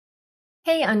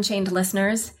Hey, Unchained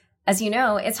listeners. As you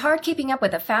know, it's hard keeping up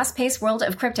with the fast-paced world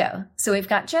of crypto, so we've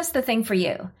got just the thing for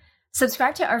you.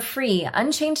 Subscribe to our free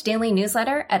Unchained daily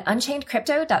newsletter at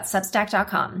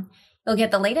unchainedcrypto.substack.com. You'll get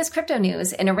the latest crypto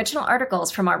news and original articles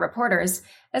from our reporters,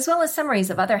 as well as summaries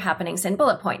of other happenings and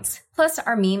bullet points, plus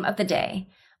our meme of the day,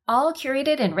 all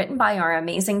curated and written by our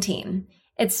amazing team.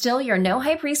 It's still your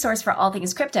no-hype resource for all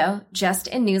things crypto, just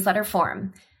in newsletter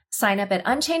form. Sign up at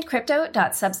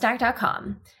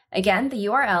unchainedcrypto.substack.com. Again, the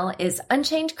URL is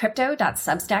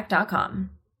unchainedcrypto.substack.com.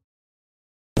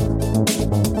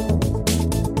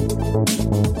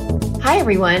 Hi,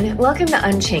 everyone. Welcome to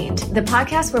Unchained, the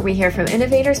podcast where we hear from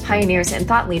innovators, pioneers, and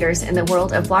thought leaders in the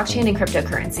world of blockchain and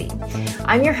cryptocurrency.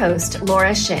 I'm your host,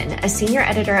 Laura Shin, a senior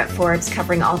editor at Forbes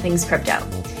covering all things crypto.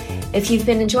 If you've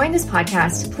been enjoying this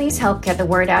podcast, please help get the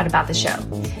word out about the show.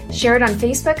 Share it on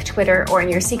Facebook, Twitter, or in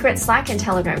your secret Slack and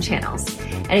Telegram channels.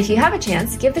 And if you have a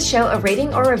chance, give the show a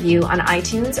rating or review on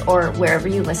iTunes or wherever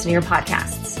you listen to your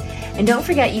podcasts. And don't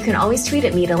forget, you can always tweet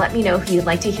at me to let me know who you'd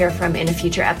like to hear from in a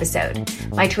future episode.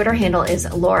 My Twitter handle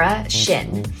is Laura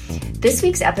Shin. This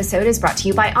week's episode is brought to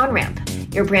you by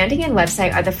OnRamp. Your branding and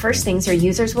website are the first things your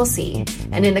users will see.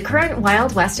 And in the current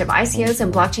wild west of ICOs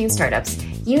and blockchain startups,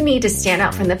 you need to stand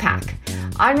out from the pack.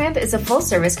 OnRamp is a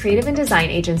full-service creative and design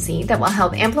agency that will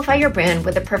help amplify your brand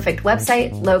with the perfect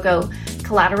website, logo,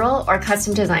 collateral, or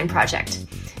custom design project.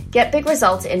 Get big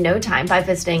results in no time by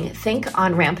visiting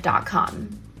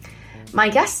thinkonramp.com. My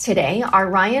guests today are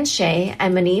Ryan Shay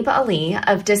and Muneeb Ali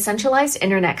of decentralized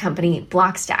internet company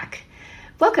Blockstack.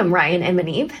 Welcome, Ryan and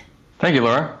Muneeb. Thank you,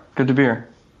 Laura. Good to be here.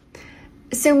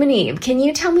 So, Muneeb, can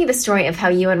you tell me the story of how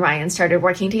you and Ryan started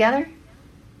working together?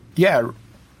 Yeah,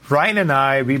 Ryan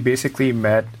and we basically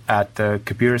met at the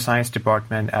computer science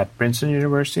department at Princeton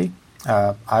University.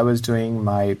 I was doing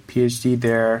my PhD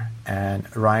there, and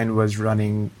Ryan was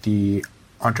running the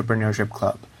entrepreneurship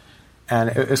club. And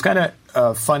it was kind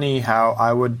of funny how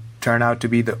I would turn out to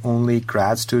be the only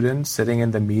grad student sitting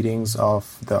in the meetings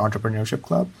of the entrepreneurship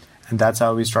club. And that's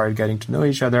how we started getting to know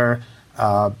each other.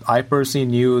 I personally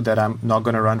knew that I'm not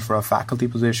going to run for a faculty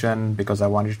position because I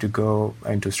wanted to go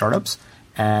into startups.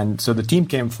 And so the team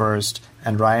came first,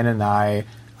 and Ryan and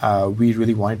we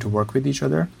really wanted to work with each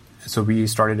other. So we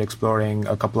started exploring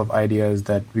a couple of ideas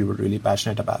that we were really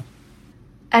passionate about.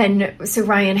 And so,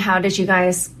 Ryan, how did you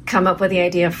guys come up with the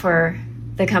idea for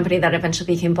the company that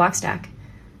eventually became Blockstack?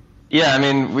 Yeah, I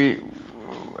mean,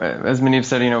 as Muneeb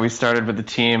said, we started with the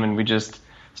team and we just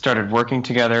started working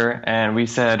together, and we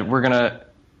said we're going to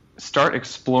start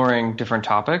exploring different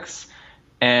topics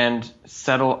and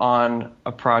settle on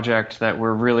a project that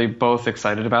we're really both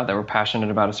excited about, that we're passionate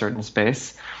about a certain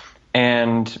space,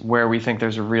 and where we think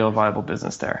there's a real viable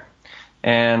business there.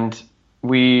 And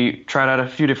we tried out a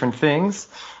few different things,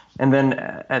 and then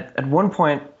at one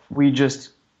point we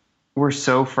just were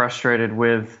so frustrated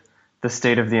with the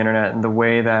state of the internet and the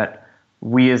way that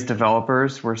we as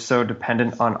developers were so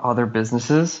dependent on other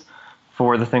businesses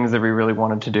for the things that we really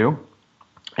wanted to do.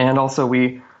 And also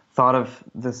we thought of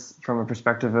this from a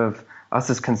perspective of us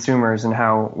as consumers and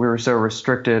how we were so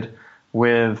restricted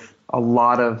with a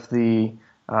lot of the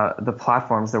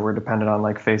platforms that we're dependent on,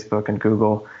 like Facebook and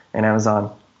Google and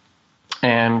Amazon.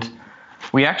 And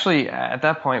we actually, at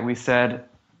that point, we said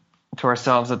to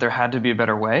ourselves that there had to be a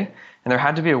better way, and there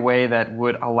had to be a way that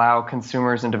would allow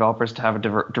consumers and developers to have a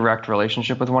direct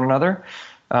relationship with one another,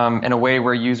 in a way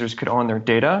where users could own their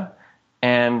data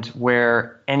and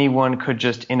where anyone could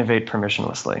just innovate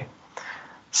permissionlessly.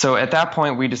 So at that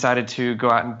point, we decided to go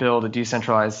out and build a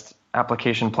decentralized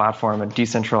application platform, a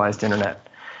decentralized internet.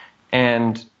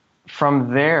 And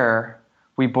from there,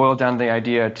 we boiled down the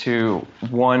idea to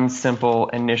one simple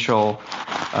initial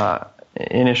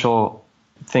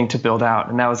thing to build out,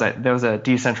 and that was a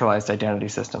decentralized identity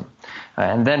system.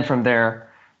 And then from there,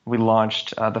 we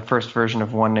launched the first version of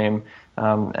OneName,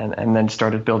 and then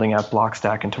started building out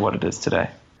Blockstack into what it is today.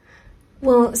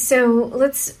 Well, so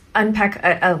let's unpack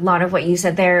a lot of what you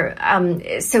said there.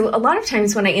 So a lot of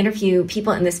times when I interview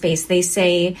people in this space, they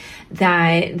say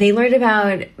that they learned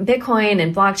about Bitcoin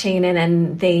and blockchain, and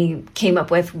then they came up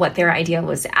with what their idea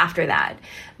was after that.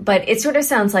 But it sort of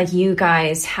sounds like you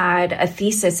guys had a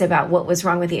thesis about what was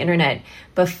wrong with the internet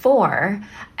before.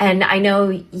 And I know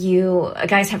you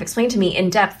guys have explained to me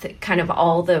in depth kind of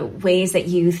all the ways that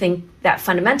you think that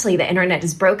fundamentally the internet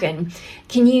is broken.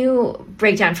 Can you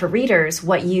break down for readers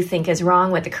what you think is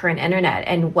wrong with the current internet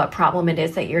and what problem it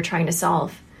is that you're trying to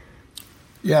solve?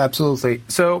 Yeah, absolutely.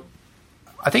 So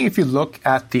I think if you look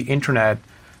at the internet,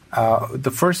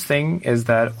 the first thing is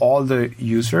that all the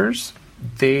users,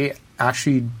 they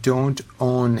actually don't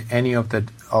own any of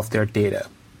their data,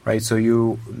 right? right?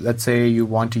 So let's say you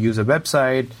want to use a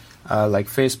website like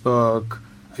Facebook,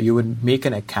 you would make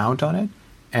an account on it,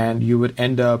 and you would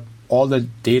end up, all the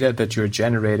data that you're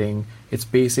generating, it's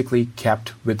basically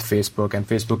kept with Facebook, and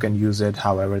Facebook can use it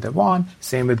however they want.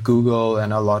 Same with Google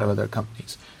and a lot of other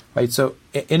companies, right? So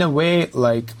in a way,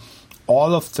 like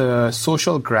all of the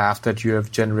social graph that you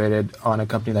have generated on a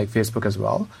company like Facebook as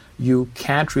well, you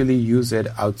can't really use it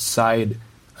outside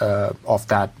of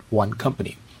that one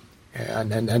company.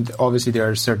 And obviously there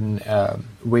are certain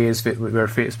ways where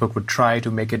Facebook would try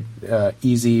to make it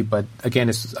easy, but again,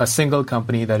 it's a single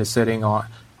company that is sitting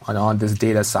on this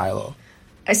data silo.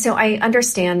 So I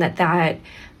understand that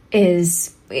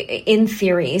is, in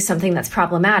theory, something that's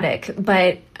problematic.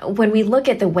 But when we look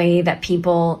at the way that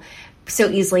people so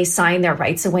easily sign their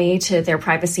rights away to their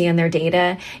privacy and their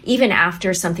data, even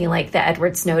after something like the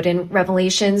Edward Snowden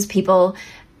revelations, people,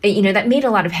 that made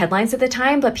a lot of headlines at the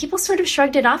time, but people sort of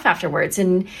shrugged it off afterwards,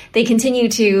 and they continue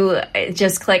to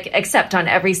just click accept on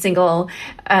every single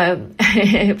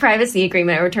privacy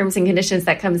agreement or terms and conditions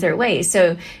that comes their way.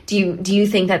 So do you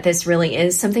think that this really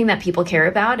is something that people care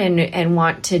about and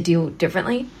want to do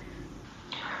differently?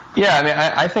 Yeah, I mean,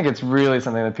 I think it's really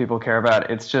something that people care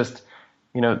about. It's just,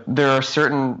 there are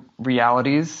certain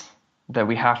realities that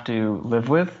we have to live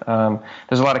with.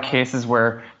 There's a lot of cases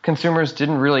where consumers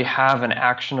didn't really have an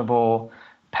actionable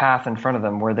path in front of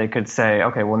them where they could say,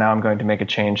 okay, well, now I'm going to make a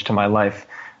change to my life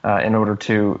in order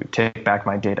to take back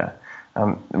my data.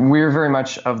 We're very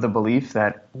much of the belief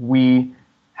that we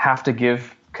have to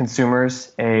give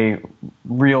consumers a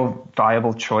real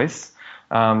viable choice.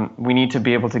 We need to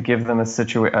be able to give them a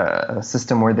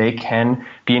system where they can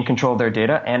be in control of their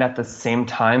data and at the same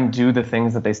time do the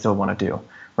things that they still want to do,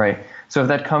 right? So if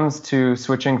that comes to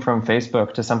switching from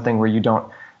Facebook to something where you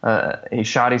don't, a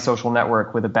shoddy social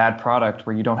network with a bad product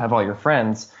where you don't have all your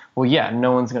friends, well, yeah,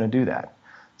 no one's going to do that.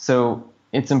 So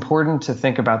it's important to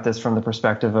think about this from the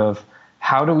perspective of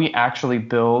how do we actually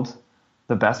build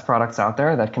the best products out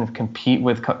there that can compete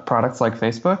with products like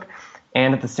Facebook,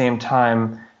 and at the same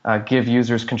time give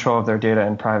users control of their data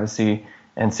and privacy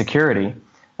and security.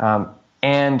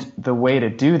 And the way to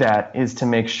do that is to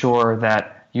make sure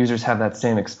that users have that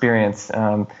same experience.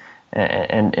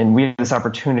 And we have this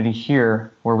opportunity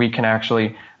here where we can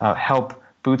actually help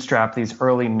bootstrap these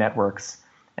early networks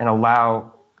and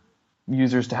allow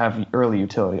users to have early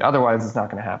utility. Otherwise, it's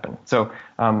not going to happen. So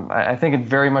I think it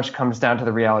very much comes down to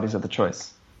the realities of the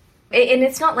choice. And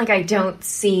it's not like I don't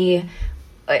see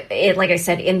it, like I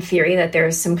said, in theory, that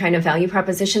there's some kind of value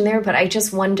proposition there, but I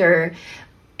just wonder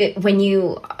when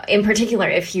you, in particular,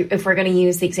 if we're going to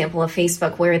use the example of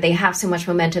Facebook, where they have so much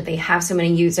momentum, they have so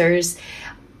many users,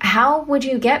 how would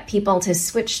you get people to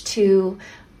switch to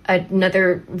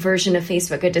another version of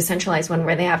Facebook, a decentralized one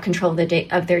where they have control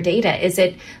of their data? Is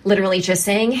it literally just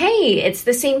saying, hey, it's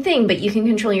the same thing, but you can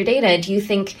control your data? Do you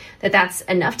think that that's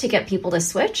enough to get people to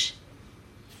switch?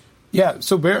 Yeah,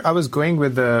 so where I was going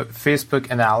with the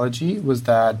Facebook analogy was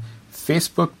that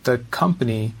Facebook, the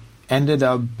company, ended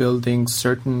up building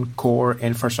certain core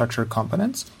infrastructure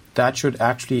components that should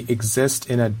actually exist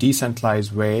in a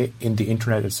decentralized way in the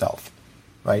internet itself,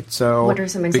 right? So what are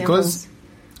some examples?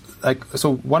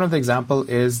 So one of the example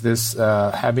is this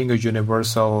having a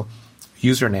universal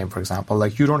username, for example.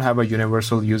 Like you don't have a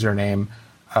universal username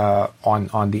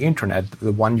on the internet,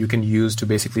 the one you can use to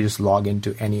basically just log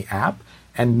into any app,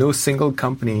 and no single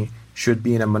company should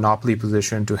be in a monopoly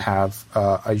position to have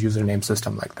a username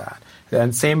system like that.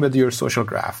 And same with your social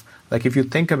graph. Like if you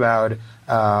think about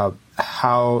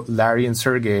how Larry and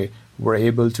Sergey were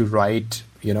able to write,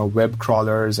 web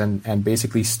crawlers and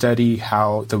basically study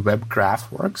how the web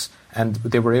graph works, and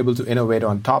they were able to innovate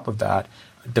on top of that.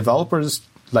 Developers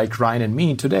like Ryan and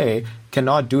me today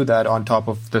cannot do that on top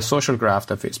of the social graph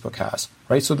that Facebook has,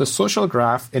 right? So the social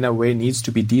graph, in a way, needs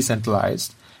to be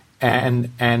decentralized, and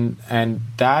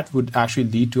that would actually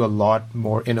lead to a lot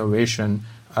more innovation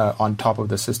on top of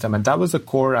the system. And that was the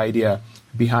core idea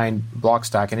behind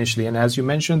Blockstack initially. And as you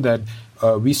mentioned, that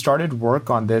we started work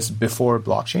on this before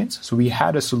blockchains. So we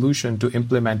had a solution to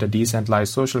implement a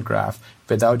decentralized social graph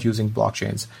without using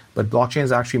blockchains. But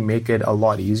blockchains actually make it a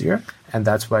lot easier. And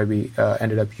that's why we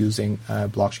ended up using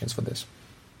blockchains for this.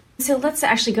 So let's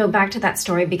actually go back to that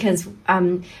story, because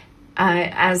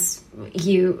as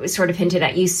you sort of hinted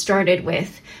at, you started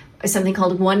with something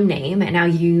called OneName, and now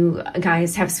you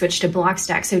guys have switched to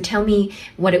Blockstack. So tell me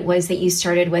what it was that you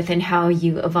started with and how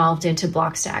you evolved into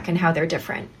Blockstack and how they're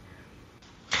different.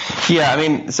 Yeah, I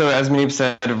mean, so as Manip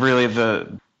said, really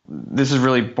this is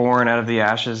really born out of the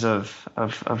ashes of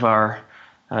our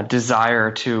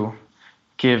desire to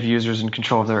give users in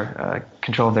control of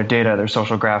their data, their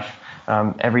social graph,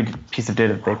 every piece of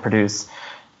data that they produce.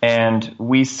 And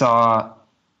we saw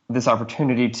this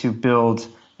opportunity to build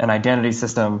an identity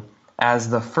system as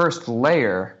the first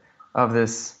layer of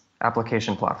this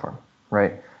application platform,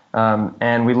 right?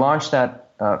 And we launched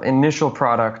that initial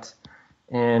product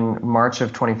in March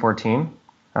of 2014.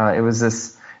 It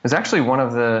was actually one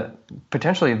of the,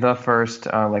 potentially the first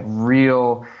like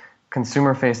real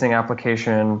consumer-facing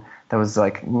application that was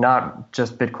like not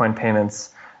just Bitcoin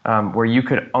payments, where you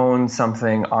could own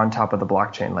something on top of the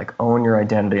blockchain, like own your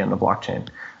identity on the blockchain.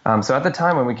 So at the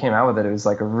time when we came out with it, it was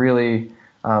like a really,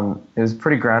 it was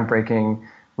pretty groundbreaking.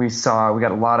 We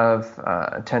got a lot of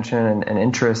attention and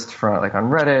interest from like on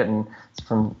Reddit and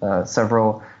from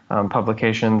several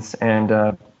publications.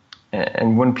 And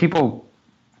when people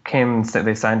came and said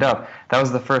they signed up, that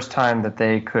was the first time that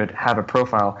they could have a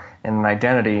profile and an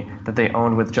identity that they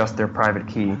owned with just their private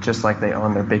key, just like they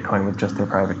own their Bitcoin with just their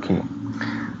private key.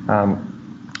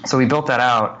 So we built that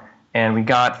out, and we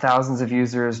got thousands of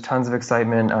users, tons of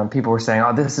excitement. People were saying,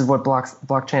 "Oh, this is what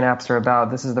blockchain apps are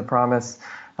about. This is the promise.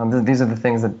 These are the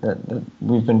things that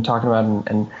we've been talking about,"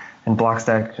 and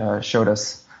Blockstack showed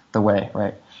us the way,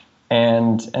 right?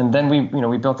 And then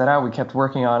we built that out. We kept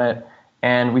working on it,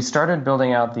 and we started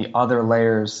building out the other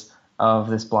layers of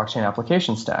this blockchain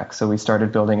application stack. So we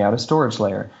started building out a storage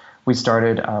layer. We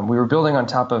were building on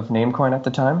top of Namecoin at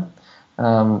the time,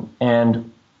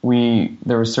 and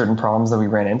there were certain problems that we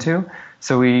ran into.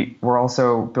 So we were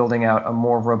also building out a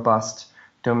more robust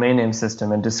domain name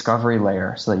system and discovery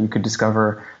layer so that you could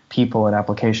discover people and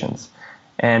applications.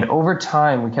 And over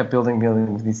time, we kept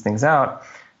building these things out,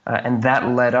 and that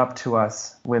led up to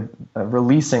us with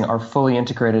releasing our fully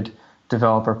integrated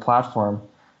developer platform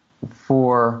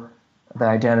for the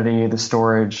identity, the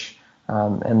storage,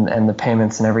 and the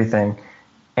payments and everything.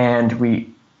 And we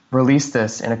released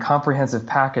this in a comprehensive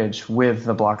package with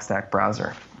the Blockstack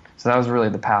browser. So that was really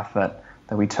the path that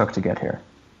we took to get here.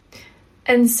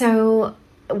 And so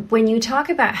when you talk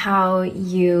about how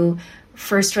you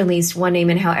first released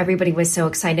OneName and how everybody was so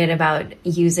excited about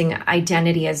using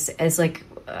identity as like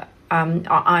a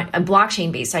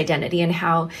blockchain-based identity, and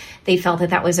how they felt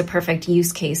that was a perfect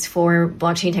use case for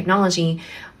blockchain technology,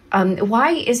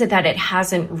 why is it that it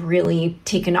hasn't really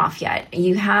taken off yet?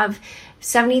 You have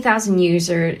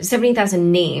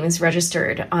 70,000 names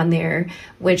registered on there,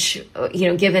 which,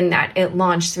 given that it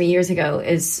launched 3 years ago,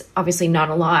 is obviously not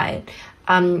a lot.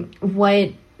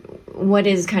 What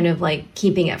is kind of like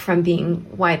keeping it from being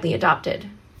widely adopted?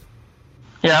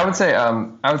 Yeah, I would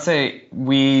say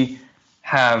we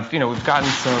have, we've gotten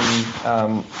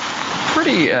some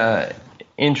pretty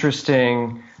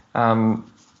interesting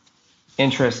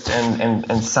interest and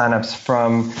signups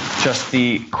from just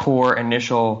the core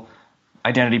initial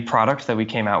identity product that we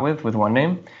came out with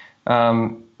OneName.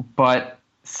 But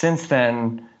since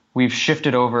then, we've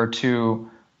shifted over to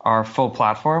our full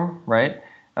platform, right?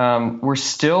 We're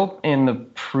still in the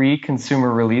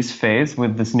pre-consumer release phase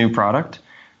with this new product.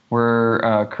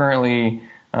 We're currently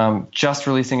just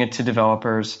releasing it to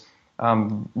developers.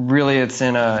 Really, it's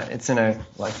in a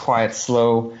like quiet,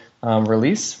 slow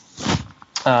release.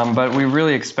 But we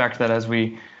really expect that as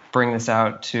we bring this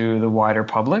out to the wider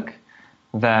public,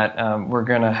 that we're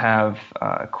going to have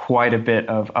quite a bit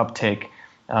of uptake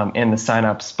in the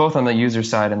signups, both on the user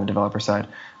side and the developer side.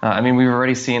 We've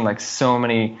already seen like so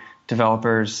many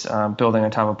developers building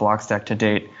on top of Blockstack to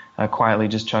date, quietly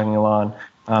just chugging along.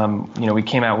 We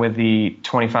came out with the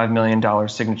 $25 million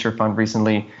signature fund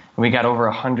recently, and we got over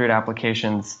 100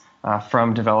 applications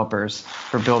from developers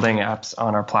for building apps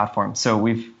on our platform. So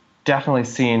we've definitely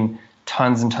seen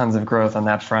tons and tons of growth on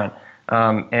that front.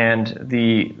 And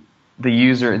the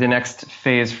next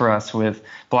phase for us with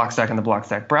Blockstack and the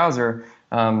Blockstack browser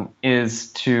is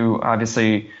to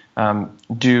obviously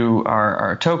do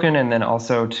our token, and then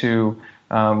also to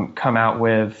come out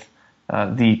with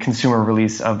the consumer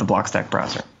release of the Blockstack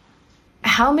browser.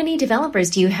 How many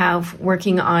developers do you have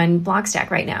working on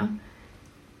Blockstack right now?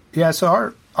 Yeah,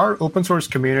 so our open source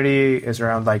community is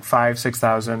around like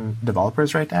 6,000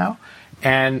 developers right now.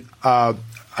 And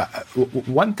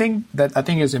one thing that I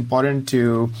think is important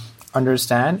to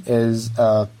understand is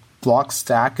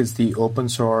Blockstack is the open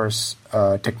source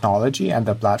technology and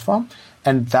the platform,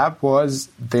 and that was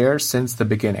there since the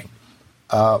beginning.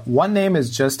 OneName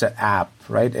is just an app,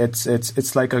 right?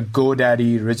 It's like a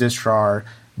GoDaddy registrar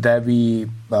that we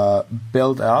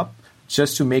build up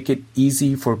just to make it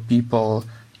easy for people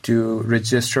to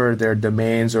register their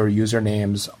domains or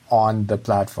usernames on the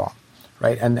platform,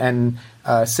 right? And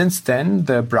since then,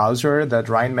 the browser that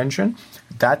Ryan mentioned,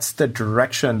 that's the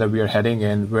direction that we are heading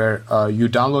in, where you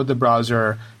download the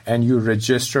browser and you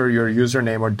register your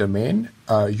username or domain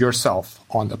yourself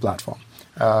on the platform.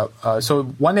 So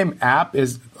OneName app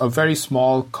is a very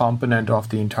small component of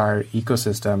the entire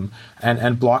ecosystem,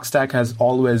 and Blockstack has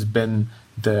always been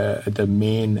the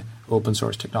main open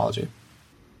source technology.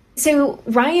 So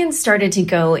Ryan started to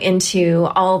go into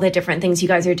all the different things you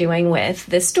guys are doing with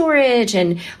the storage,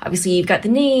 and obviously you've got the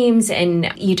names,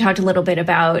 and you talked a little bit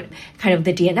about kind of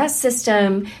the DNS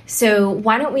system. So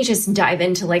why don't we just dive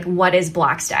into like, what is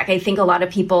Blockstack? I think a lot of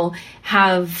people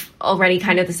have already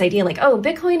kind of this idea like, oh,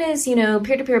 Bitcoin is,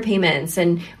 peer-to-peer payments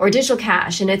or digital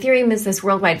cash, and Ethereum is this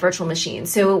worldwide virtual machine.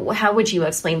 So how would you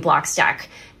explain Blockstack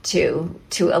to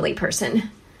a layperson?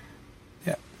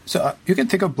 So you can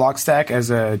think of Blockstack as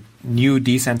a new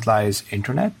decentralized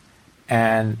internet,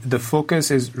 and the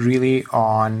focus is really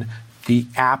on the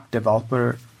app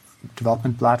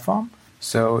development platform.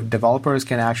 So developers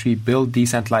can actually build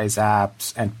decentralized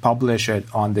apps and publish it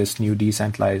on this new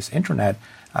decentralized internet,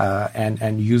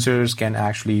 and users can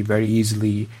actually very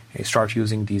easily start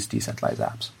using these decentralized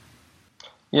apps.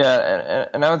 Yeah,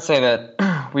 and I would say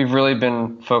that we've really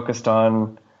been focused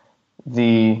on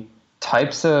the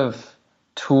types of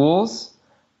tools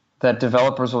that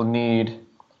developers will need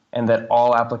and that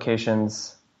all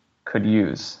applications could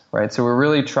use, right? So we're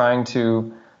really trying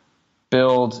to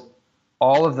build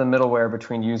all of the middleware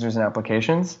between users and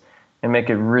applications and make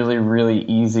it really, really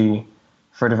easy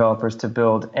for developers to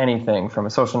build anything from a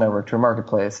social network to a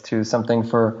marketplace to something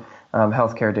for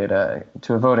healthcare data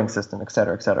to a voting system, et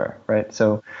cetera, right?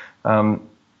 So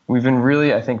we've been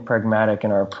really, I think, pragmatic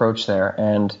in our approach there,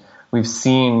 and we've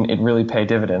seen it really pay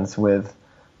dividends with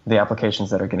the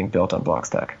applications that are getting built on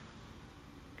Blockstack.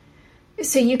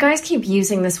 So you guys keep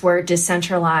using this word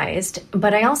decentralized,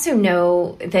 but I also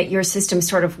know that your system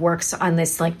sort of works on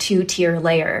this like two-tier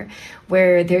layer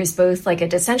where there's both like a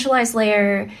decentralized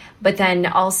layer, but then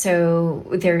also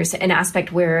there's an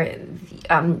aspect where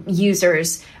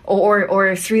users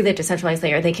or through the decentralized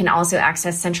layer, they can also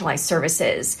access centralized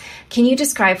services. Can you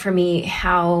describe for me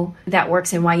how that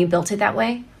works and why you built it that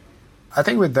way? I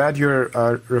think with that,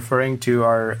 you're referring to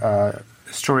our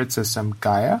storage system,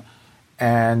 Gaia,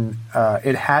 and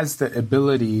it has the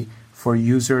ability for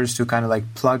users to kind of like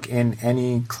plug in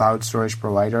any cloud storage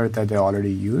provider that they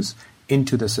already use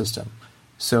into the system.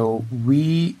 So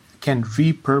we can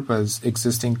repurpose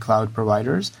existing cloud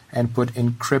providers and put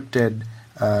encrypted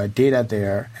data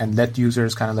there and let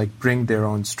users kind of like bring their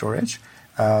own storage.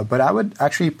 But I would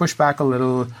actually push back a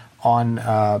little on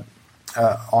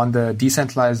the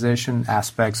decentralization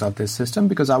aspects of this system,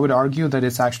 because I would argue that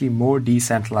it's actually more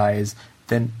decentralized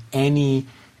than any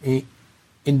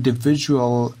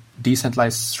individual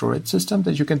decentralized storage system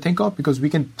that you can think of, because we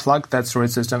can plug that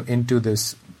storage system into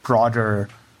this broader,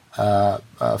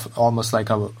 almost like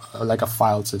a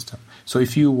file system. So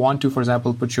if you want to, for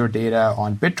example, put your data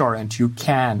on BitTorrent, you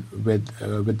can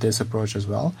with this approach as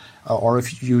well. Or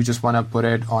if you just want to put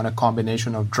it on a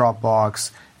combination of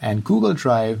Dropbox and Google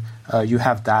Drive, you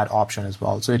have that option as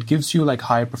well. So it gives you like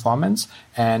higher performance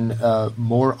and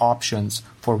more options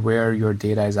for where your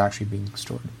data is actually being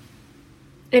stored.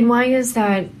 And why is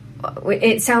that?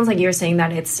 It sounds like you're saying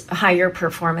that it's higher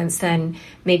performance than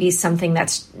maybe something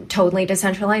that's totally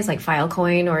decentralized, like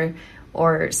Filecoin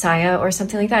or Sia or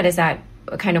something like that. Is that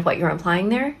kind of what you're implying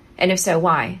there? And if so,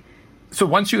 why? So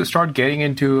once you start getting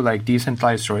into like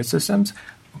decentralized storage systems,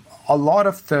 a lot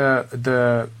of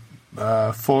the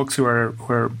folks who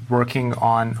are working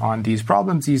on these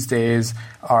problems these days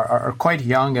are quite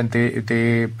young, and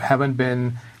they haven't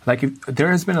been like,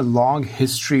 there has been a long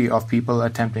history of people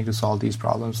attempting to solve these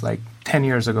problems, like 10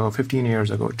 years ago, 15 years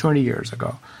ago, 20 years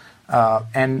ago,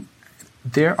 and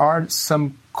there are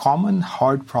some common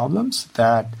hard problems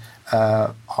that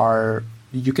are,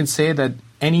 you can say that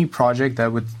any project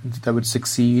that would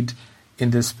succeed in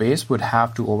this space would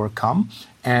have to overcome.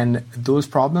 And those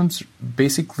problems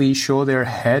basically show their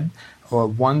head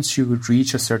once you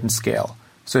reach a certain scale.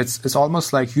 So it's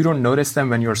almost like you don't notice them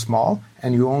when you're small,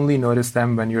 and you only notice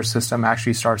them when your system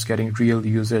actually starts getting real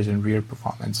usage and real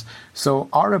performance. So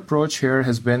our approach here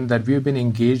has been that we've been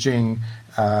engaging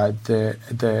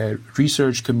the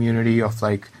research community of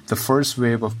like the first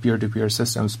wave of peer-to-peer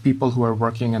systems, people who are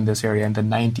working in this area in the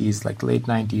 90s, like late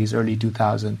 90s, early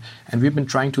 2000s. And we've been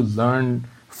trying to learn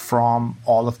from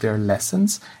all of their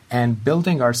lessons and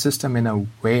building our system in a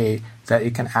way that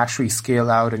it can actually scale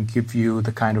out and give you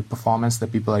the kind of performance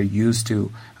that people are used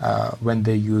to when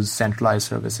they use centralized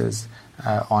services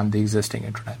on the existing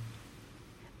internet.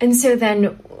 And so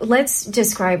then let's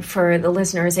describe for the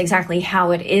listeners exactly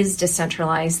how it is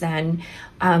decentralized then,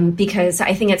 because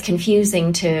I think it's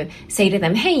confusing to say to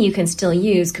them, hey, you can still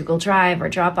use Google Drive or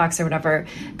Dropbox or whatever,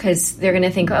 because they're going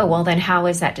to think, oh, well, then how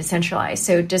is that decentralized?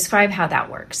 So describe how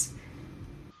that works.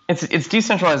 It's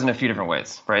decentralized in a few different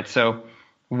ways, right? So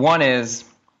one is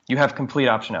you have complete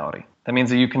optionality. That means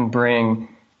that you can bring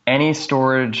any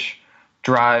storage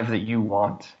drive that you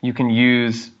want. You can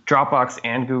use Dropbox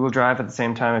and Google Drive at the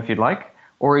same time if you'd like,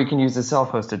 or you can use a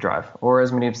self-hosted drive. Or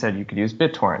as many have said, you could use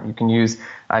BitTorrent, you can use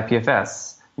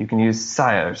IPFS, you can use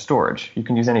SIA or storage, you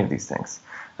can use any of these things.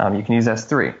 You can use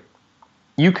S3.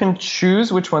 You can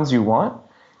choose which ones you want.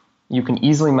 You can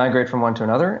easily migrate from one to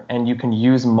another, and you can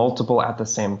use multiple at the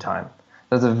same time.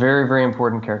 That's a very, very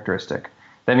important characteristic.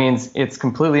 That means it's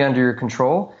completely under your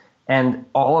control, and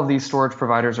all of these storage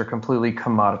providers are completely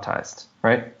commoditized,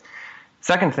 right?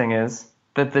 Second thing is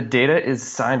that the data is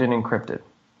signed and encrypted,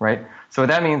 right? So what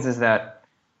that means is that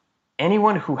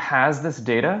anyone who has this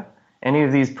data, any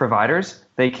of these providers,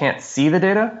 they can't see the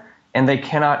data and they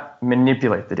cannot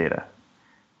manipulate the data,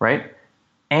 right?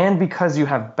 And because you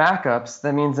have backups,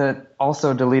 that means that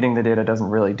also deleting the data doesn't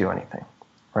really do anything,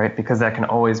 right? Because that can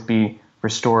always be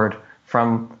restored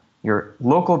from your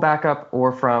local backup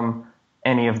or from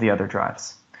any of the other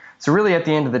drives. So really at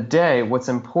the end of the day, what's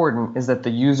important is that the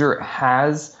user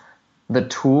has the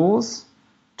tools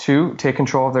to take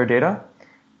control of their data,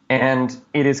 and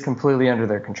it is completely under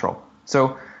their control.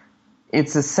 So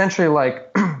it's essentially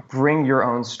like bring your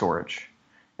own storage.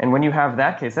 And when you have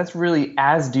that case, that's really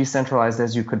as decentralized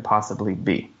as you could possibly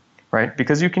be, right?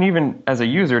 Because you can even, as a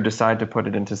user, decide to put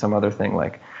it into some other thing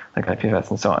like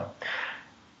IPFS and so on.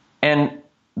 And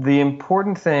the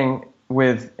important thing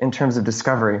in terms of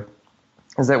discovery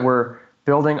is that we're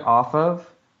building off of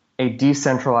a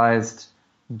decentralized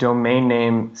domain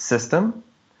name system.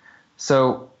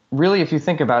 So really, if you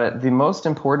think about it, the most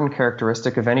important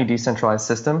characteristic of any decentralized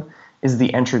system is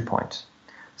the entry point.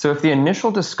 So if the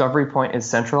initial discovery point is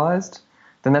centralized,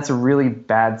 then that's a really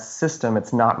bad system.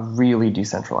 It's not really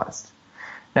decentralized.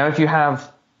 Now, if you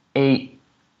have a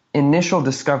initial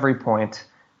discovery point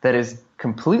that is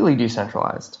completely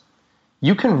decentralized,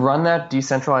 you can run that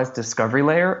decentralized discovery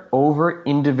layer over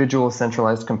individual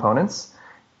centralized components,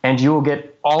 and you will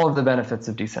get all of the benefits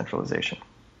of decentralization.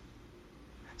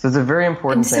 So it's a very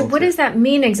important thing. So what does that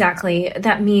mean exactly?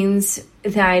 That means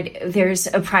that there's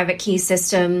a private key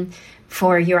system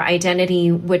for your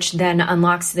identity, which then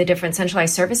unlocks the different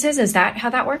centralized services. Is that how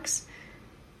that works?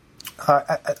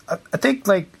 I think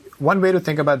like one way to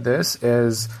think about this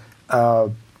is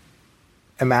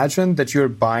imagine that you're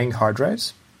buying hard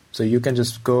drives. So you can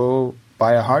just go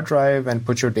buy a hard drive and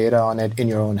put your data on it in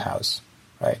your own house,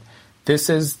 right? This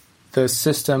is the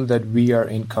system that we are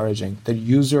encouraging. The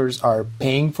users are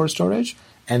paying for storage,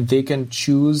 and they can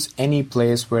choose any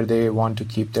place where they want to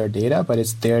keep their data, but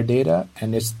it's their data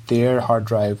and it's their hard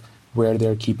drive where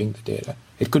they're keeping the data.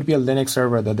 It could be a Linux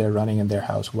server that they're running in their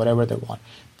house, whatever they want.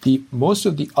 Most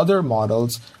of the other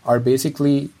models are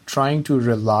basically trying to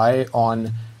rely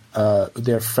on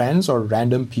their friends or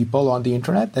random people on the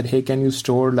internet that, hey, can you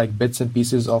store like bits and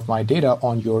pieces of my data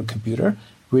on your computer,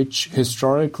 which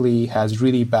historically has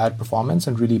really bad performance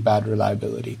and really bad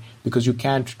reliability because you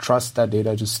can't trust that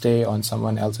data to stay on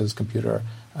someone else's computer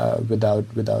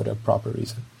without a proper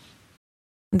reason.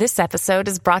 This episode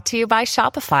is brought to you by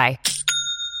Shopify.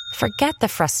 Forget the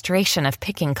frustration of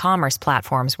picking commerce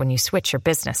platforms when you switch your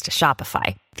business to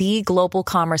Shopify, the global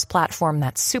commerce platform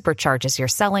that supercharges your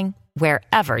selling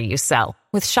wherever you sell.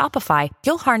 With Shopify,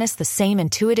 you'll harness the same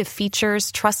intuitive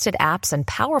features, trusted apps, and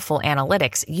powerful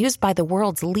analytics used by the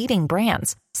world's leading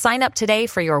brands. Sign up today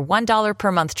for your $1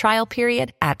 per month trial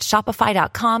period at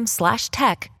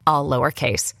shopify.com/tech, all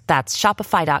lowercase. That's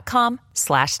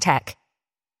shopify.com/tech.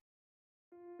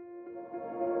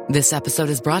 This episode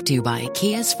is brought to you by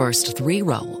Kia's first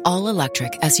 3-row,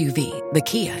 all-electric SUV, the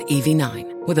Kia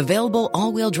EV9, with available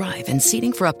all-wheel drive and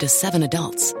seating for up to 7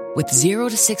 adults. With 0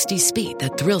 to 60 speed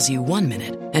that thrills you 1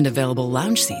 minute and available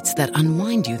lounge seats that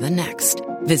unwind you the next.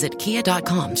 Visit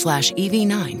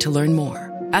kia.com/EV9 to learn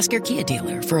more. Ask your Kia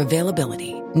dealer for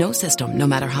availability. No system, no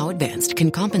matter how advanced,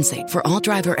 can compensate for all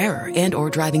driver error and or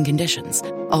driving conditions.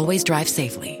 Always drive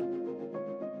safely.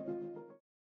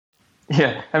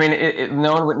 Yeah, I mean,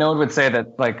 no one would say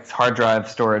that like hard drive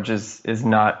storage is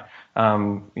not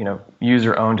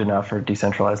user owned enough or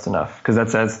decentralized enough, because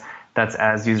that's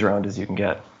as user owned as you can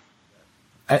get.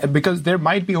 Because there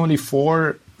might be only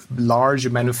 4 large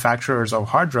manufacturers of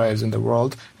hard drives in the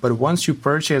world, but once you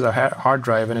purchase a hard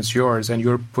drive and it's yours and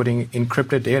you're putting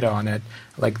encrypted data on it,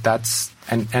 like that's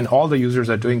and all the users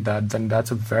are doing that, then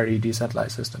that's a very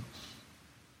decentralized system.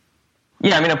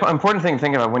 Yeah, I mean, an important thing to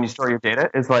think about when you store your data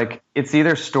is like it's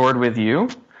either stored with you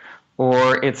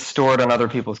or it's stored on other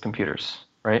people's computers,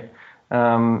 right?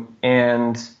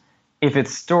 And if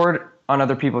it's stored on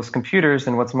other people's computers,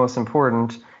 then what's most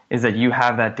important is that you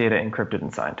have that data encrypted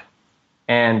and signed,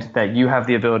 and that you have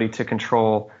the ability to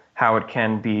control how it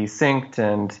can be synced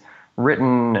and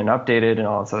written and updated and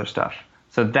all this other stuff.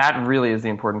 So that really is the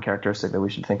important characteristic that we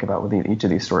should think about with each of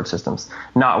these storage systems,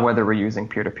 not whether we're using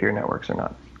peer-to-peer networks or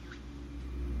not.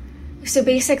 So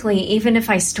basically, even if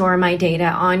I store my data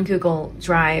on Google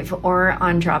Drive or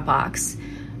on Dropbox,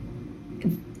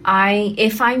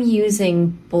 if I'm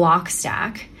using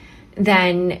Blockstack,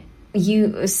 then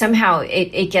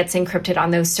it gets encrypted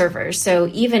on those servers. So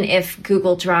even if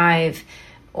Google Drive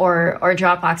or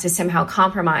Dropbox is somehow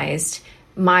compromised,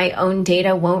 my own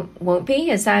data won't be?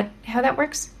 Is that how that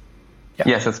works? Yeah.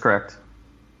 Yes, that's correct.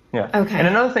 Yeah. Okay. And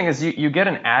another thing is you get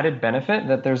an added benefit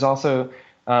that there's also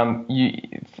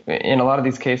in a lot of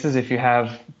these cases, if you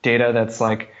have data that's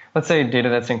like, let's say data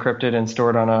that's encrypted and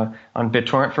stored on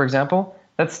BitTorrent, for example,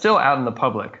 that's still out in the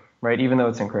public, right? Even though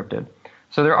it's encrypted.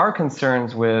 So there are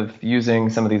concerns with using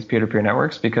some of these peer-to-peer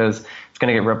networks because it's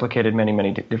going to get replicated many,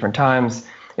 many different times.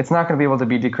 It's not going to be able to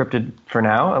be decrypted for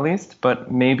now, at least,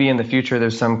 but maybe in the future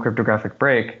there's some cryptographic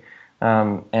break.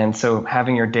 And so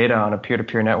having your data on a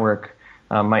peer-to-peer network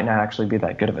might not actually be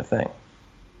that good of a thing.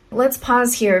 Let's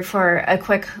pause here for a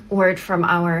quick word from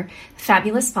our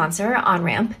fabulous sponsor,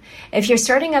 OnRamp. If you're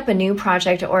starting up a new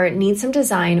project or need some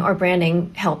design or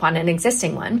branding help on an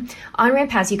existing one,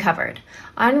 OnRamp has you covered.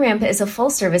 OnRamp is a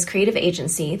full-service creative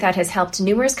agency that has helped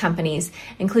numerous companies,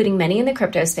 including many in the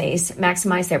crypto space,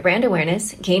 maximize their brand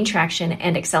awareness, gain traction,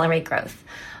 and accelerate growth.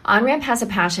 OnRamp has a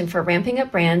passion for ramping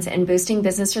up brands and boosting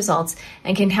business results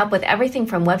and can help with everything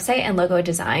from website and logo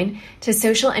design to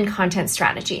social and content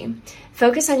strategy.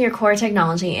 Focus on your core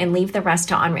technology and leave the rest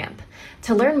to OnRamp.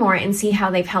 To learn more and see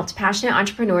how they've helped passionate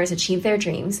entrepreneurs achieve their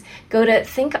dreams, go to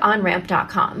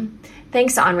thinkonramp.com.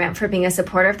 Thanks, OnRamp, for being a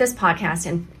supporter of this podcast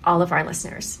and all of our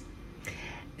listeners.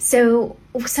 So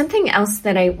something else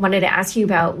that I wanted to ask you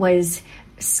about was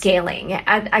scaling.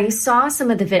 I saw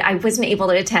some of the I wasn't able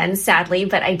to attend, sadly,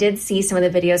 but I did see some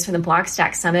of the videos from the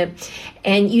Blockstack Summit.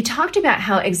 And you talked about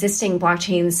how existing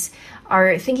blockchains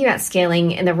are thinking about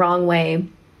scaling in the wrong way.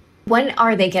 What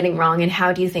are they getting wrong, and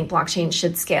how do you think blockchain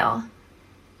should scale?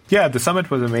 Yeah, the summit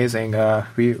was amazing.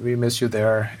 We missed you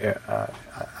there.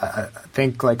 I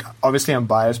think, obviously I'm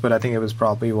biased, but I think it was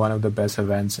probably one of the best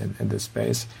events in this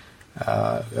space.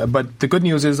 But the good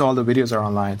news is all the videos are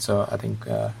online, so I think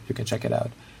you can check it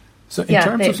out. So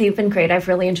they've been great. I've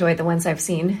really enjoyed the ones I've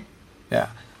seen. Yeah.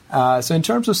 So in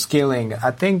terms of scaling,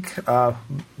 I think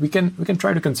we can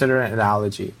try to consider an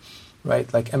analogy,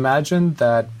 right? Like imagine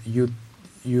that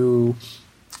you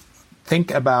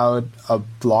think about a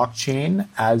blockchain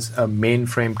as a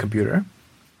mainframe computer,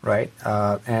 right?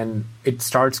 And it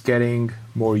starts getting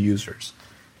more users,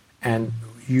 and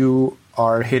you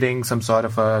are hitting some sort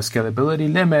of a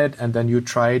scalability limit, and then you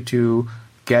try to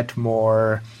get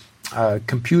more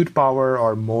compute power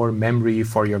or more memory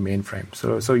for your mainframe.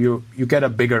 So you get a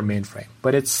bigger mainframe,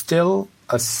 but it's still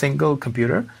a single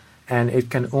computer, and it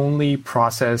can only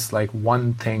process like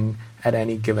one thing at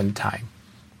any given time,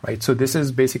 right? So this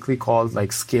is basically called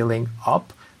like scaling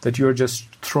up, that you're just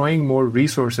throwing more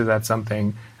resources at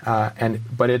something,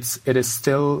 but it is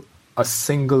still a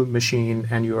single machine,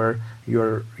 and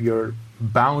you're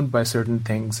bound by certain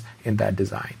things in that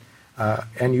design.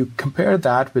 And you compare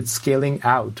that with scaling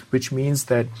out, which means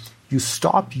that you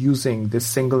stop using this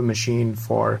single machine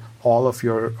for all of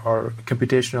your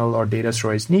computational or data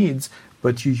storage needs,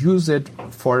 but you use it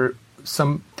for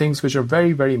some things which are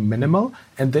very, very minimal,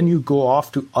 and then you go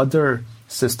off to other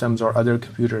systems or other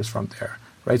computers from there,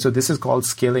 right? So this is called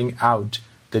scaling out,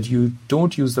 that you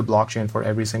don't use the blockchain for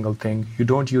every single thing. You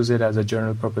don't use it as a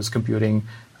general purpose computing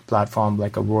platform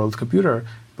like a world computer,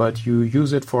 but you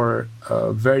use it for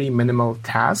a very minimal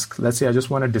task. Let's say I just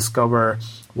want to discover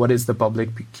what is the public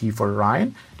key for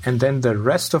Ryan, and then the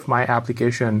rest of my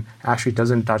application actually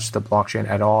doesn't touch the blockchain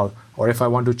at all. Or if I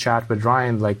want to chat with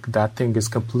Ryan, like that thing is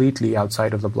completely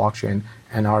outside of the blockchain,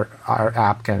 and our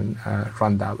app can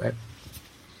run that way.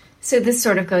 So this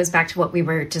sort of goes back to what we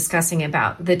were discussing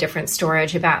about the different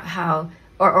storage, about how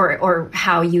or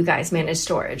how you guys manage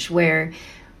storage, where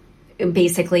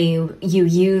basically you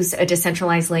use a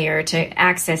decentralized layer to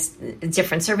access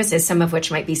different services, some of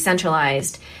which might be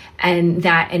centralized, and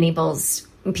that enables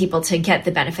people to get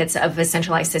the benefits of a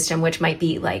centralized system, which might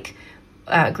be like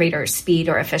greater speed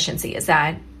or efficiency. Is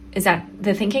that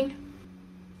the thinking?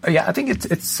 Yeah, I think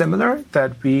it's similar,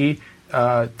 that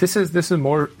this is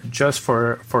more just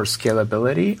for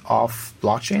scalability of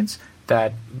blockchains,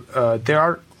 that there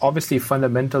are obviously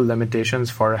fundamental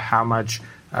limitations for how much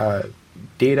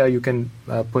data you can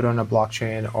put on a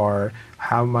blockchain, or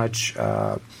how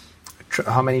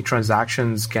many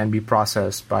transactions can be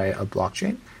processed by a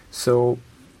blockchain. So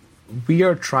we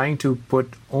are trying to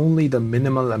put only the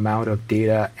minimal amount of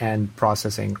data and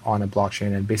processing on a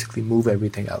blockchain and basically move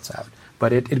everything else out.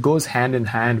 But it goes hand in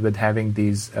hand with having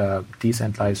these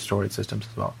decentralized storage systems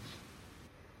as well.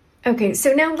 Okay,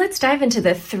 so now let's dive into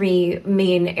the three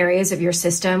main areas of your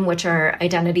system, which are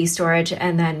identity storage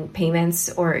and then payments,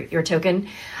 or your token.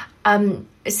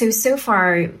 So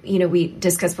far, we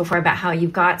discussed before about how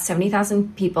you've got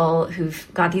 70,000 people who've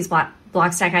got these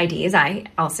Blockstack IDs. I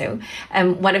also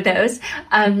am one of those.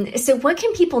 So what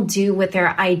can people do with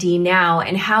their ID now,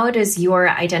 and how does your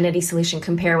identity solution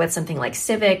compare with something like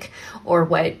Civic, or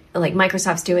what like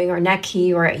Microsoft's doing, or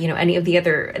Netkey, or any of the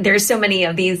other? There's so many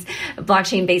of these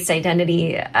blockchain-based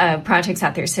identity projects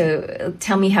out there. So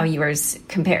tell me how yours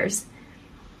compares.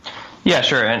 Yeah,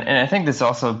 sure. And I think this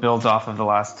also builds off of the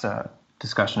last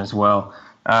discussion as well.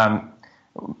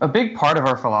 A big part of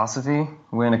our philosophy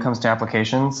when it comes to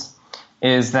applications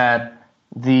is that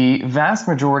the vast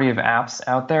majority of apps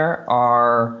out there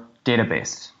are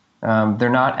data-based. They're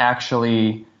not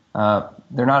actually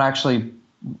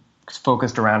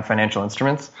focused around financial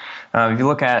instruments. If you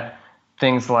look at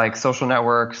things like social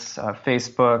networks,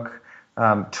 Facebook,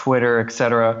 Twitter,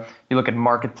 etc., you look at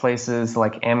marketplaces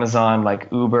like Amazon, like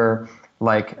Uber,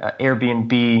 like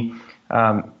Airbnb.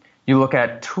 You look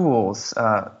at tools.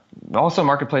 Also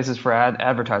marketplaces for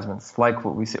advertisements, like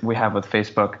what we have with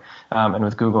Facebook and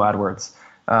with Google AdWords.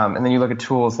 And then you look at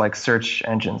tools like search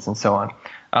engines and so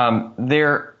on.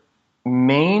 Their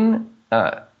main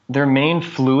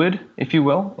fluid, if you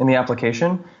will, in the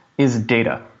application is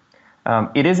data.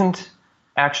 It isn't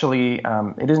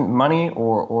money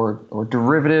or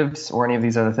derivatives or any of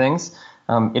these other things.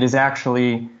 It is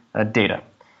actually data.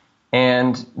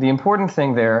 And the important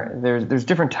thing there's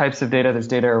different types of data. There's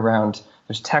data around,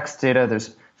 there's text data,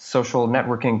 there's social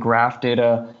networking graph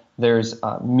data, there's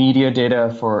media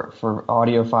data for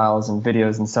audio files and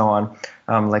videos and so on,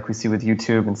 like we see with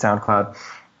YouTube and SoundCloud.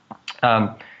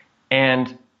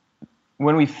 And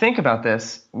when we think about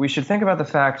this, we should think about the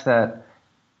fact that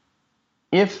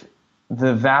if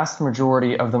the vast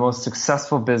majority of the most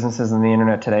successful businesses on the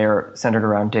internet today are centered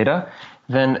around data,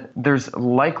 then there's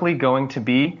likely going to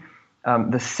be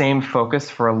the same focus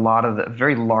for a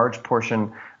very large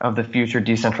portion of the future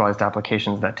decentralized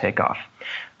applications that take off.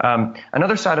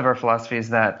 Another side of our philosophy is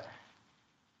that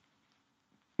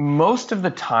most of the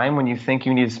time when you think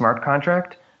you need a smart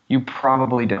contract, you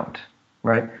probably don't,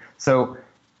 right? So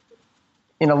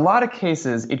in a lot of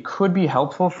cases, it could be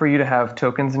helpful for you to have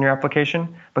tokens in your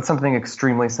application, but something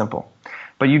extremely simple.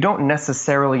 But you don't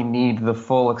necessarily need the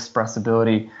full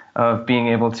expressibility of being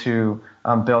able to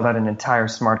build out an entire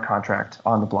smart contract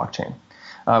on the blockchain.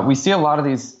 We see a lot of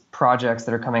these projects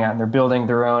that are coming out and they're building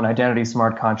their own identity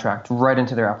smart contract right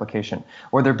into their application,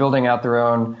 or they're building out their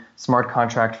own smart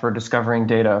contract for discovering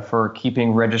data, for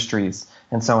keeping registries,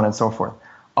 and so on and so forth.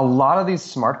 A lot of these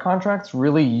smart contracts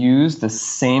really use the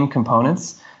same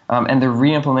components, and they're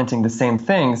re-implementing the same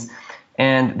things,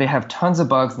 and they have tons of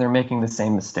bugs and they're making the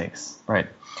same mistakes, right?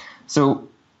 So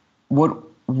what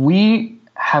we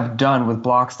have done with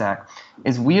Blockstack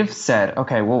is we have said,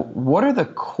 okay, well, what are the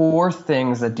core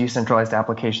things that decentralized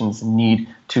applications need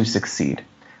to succeed,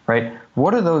 right?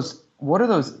 What are those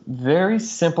very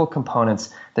simple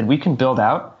components that we can build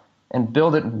out and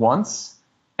build it once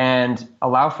and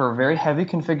allow for very heavy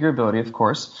configurability, of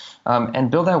course, and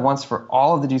build out once for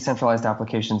all of the decentralized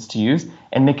applications to use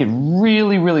and make it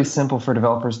really, really simple for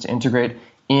developers to integrate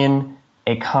in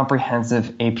a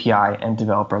comprehensive API and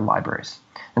developer libraries.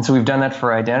 And so we've done that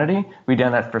for identity, we've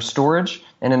done that for storage,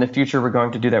 and in the future we're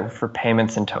going to do that for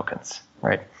payments and tokens,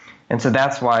 right? And so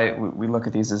that's why we look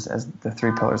at these as the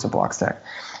three pillars of Blockstack.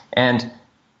 And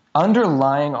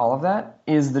underlying all of that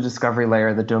is the discovery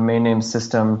layer, the domain name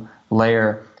system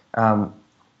layer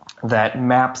that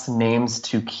maps names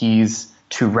to keys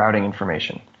to routing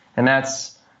information. And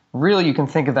that's really, you can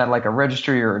think of that like a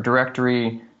registry or a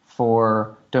directory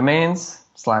for domains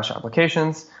 /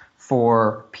 applications,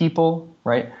 for people,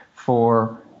 right?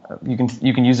 For you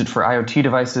can use it for IoT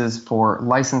devices, for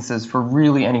licenses, for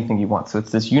really anything you want. So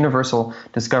it's this universal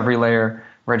discovery layer,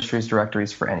 registries,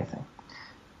 directories for anything.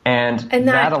 And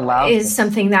that allows is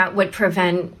something that would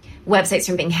prevent websites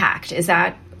from being hacked. Is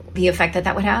that the effect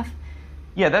that would have?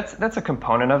 Yeah, that's a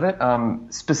component of it.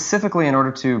 Specifically, in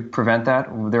order to prevent that,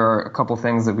 there are a couple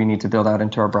things that we need to build out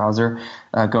into our browser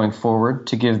going forward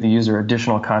to give the user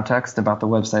additional context about the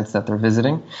websites that they're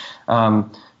visiting.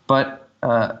 But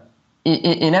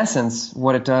in essence,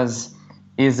 what it does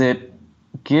is it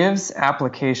gives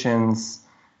applications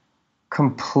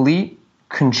complete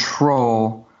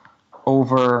control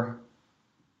over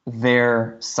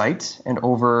their site and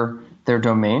over their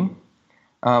domain.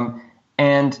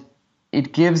 And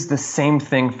it gives the same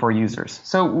thing for users.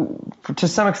 So to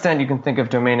some extent, you can think of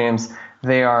domain names.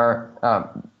 They're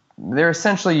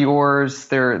essentially yours.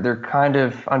 They're kind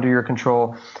of under your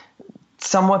control.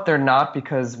 Somewhat they're not,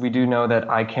 because we do know that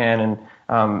ICANN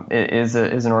is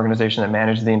an organization that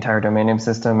manages the entire domain name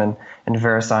system, and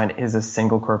VeriSign is a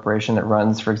single corporation that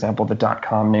runs, for example, the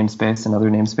 .com namespace and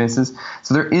other namespaces.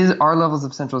 So there are levels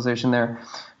of centralization there.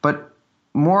 But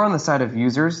more on the side of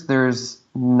users, there's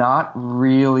not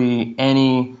really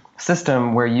any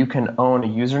system where you can own a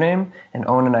username and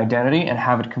own an identity and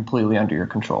have it completely under your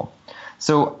control.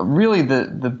 So really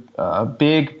the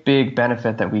big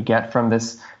benefit that we get from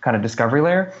this kind of discovery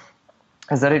layer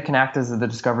is that it can act as the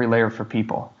discovery layer for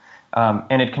people.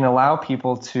 And it can allow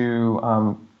people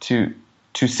to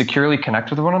securely connect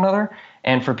with one another,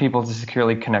 and for people to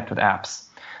securely connect with apps.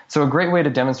 So a great way to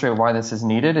demonstrate why this is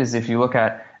needed is if you look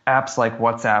at apps like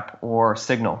WhatsApp or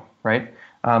Signal, right?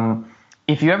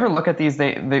 If you ever look at these,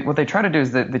 what they try to do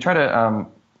is they try to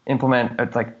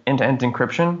implement like end-to-end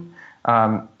encryption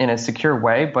in a secure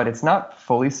way, but it's not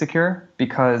fully secure,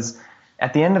 because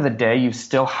at the end of the day, you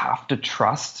still have to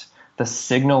trust the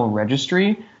Signal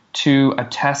registry to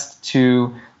attest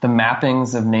to the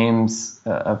mappings of names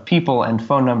of people and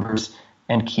phone numbers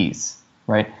and keys,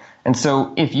 right? And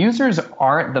so if users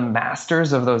aren't the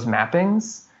masters of those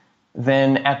mappings,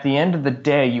 then at the end of the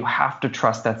day, you have to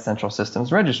trust that central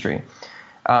systems registry.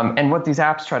 And what these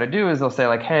apps try to do is they'll say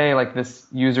like, hey, like this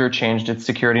user changed its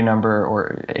security number,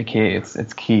 or aka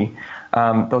its key.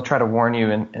 They'll try to warn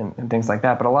you and things like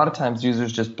that. But a lot of times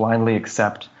users just blindly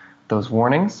accept those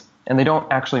warnings, and they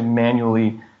don't actually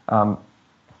manually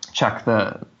check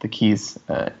the keys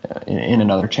in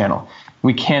another channel.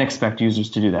 We can't expect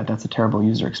users to do that. That's a terrible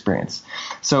user experience.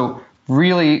 So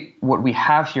really what we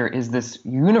have here is this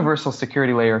universal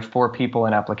security layer for people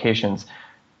and applications.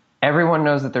 Everyone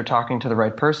knows that they're talking to the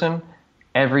right person.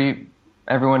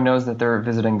 Everyone knows that they're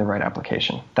visiting the right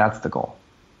application. That's the goal.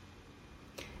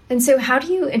 And so how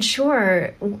do you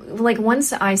ensure, like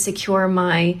once I secure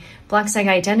my Blockstack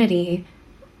identity,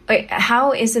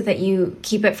 how is it that you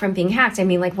keep it from being hacked? I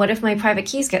mean, like what if my private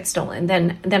keys get stolen?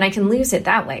 Then I can lose it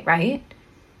that way, right?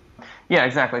 Yeah,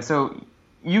 exactly. So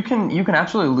you can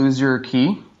absolutely lose your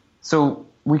key. So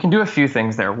we can do a few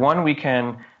things there. One, we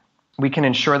can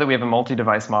ensure that we have a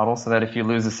multi-device model, so that if you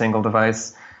lose a single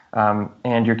device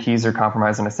and your keys are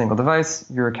compromised on a single device,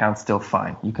 your account's still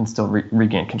fine. You can still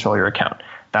regain control of your account.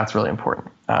 That's really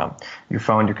important. Your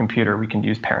phone, your computer, we can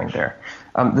use pairing there.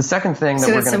 The second thing that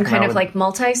we're going to some kind of like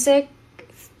multi-sig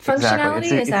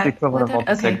functionality? Exactly. It's the equivalent of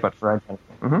multi-sig, but for identity.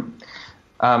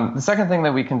 Mm-hmm. The second thing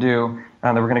that we can do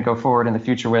that we're going to go forward in the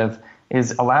future with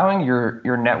is allowing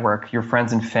your network, your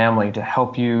friends and family, to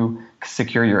help you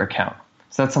secure your account.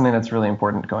 So that's something that's really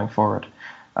important going forward.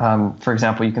 For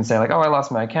example, you can say like, oh, I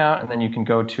lost my account, and then you can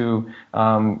go to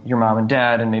your mom and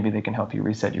dad, and maybe they can help you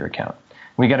reset your account.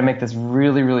 We got to make this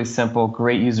really, really simple,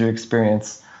 great user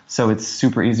experience, so it's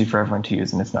super easy for everyone to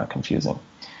use and it's not confusing.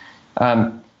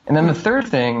 And then the third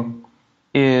thing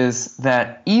is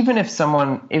that even if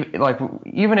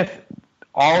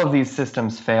all of these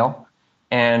systems fail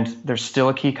and there's still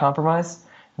a key compromise,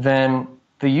 then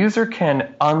the user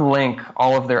can unlink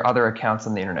all of their other accounts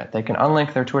on the internet. They can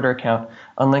unlink their Twitter account,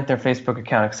 unlink their Facebook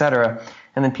account, etc.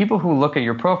 And then people who look at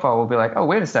your profile will be like, oh,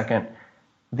 wait a second,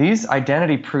 these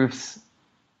identity proofs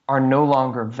are no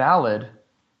longer valid.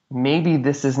 Maybe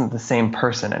this isn't the same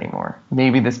person anymore.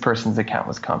 Maybe this person's account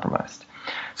was compromised.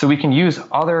 So we can use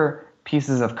other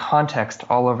pieces of context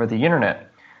all over the internet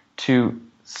to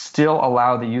still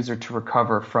allow the user to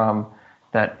recover from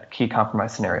that key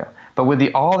compromise scenario. But with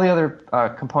all the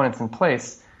other components in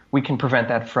place, we can prevent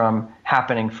that from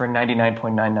happening for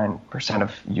 99.99%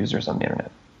 of users on the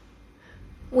internet.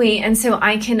 Wait, and so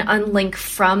I can unlink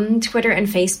from Twitter and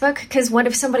Facebook? Because what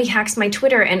if somebody hacks my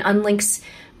Twitter and unlinks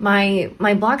my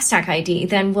Blockstack ID?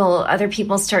 Then will other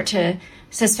people start to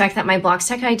suspect that my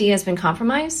Blockstack ID has been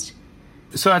compromised?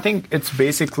 So I think it's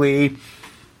basically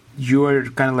you're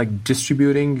kind of like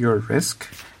distributing your risk.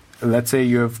 Let's say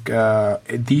you have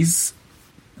these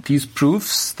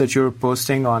proofs that you're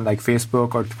posting on like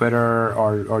Facebook or Twitter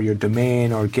or your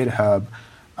domain or GitHub.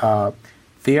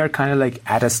 They are kind of like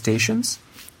attestations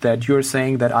that you're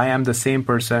saying that I am the same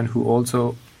person who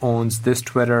also owns this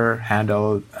Twitter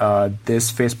handle,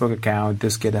 this Facebook account,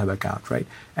 this GitHub account, right?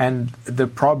 And the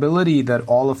probability that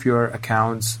all of your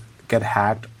accounts get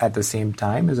hacked at the same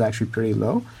time is actually pretty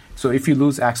low. So if you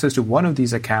lose access to one of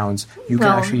these accounts, you can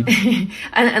actually...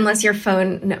 unless your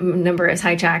phone number is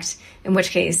hijacked, in which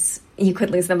case you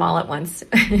could lose them all at once.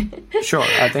 Sure,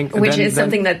 I think... Which is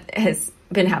something that has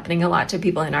been happening a lot to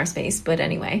people in our space, but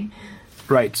anyway.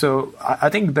 Right, so I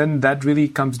think then that really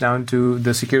comes down to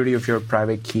the security of your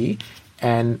private key.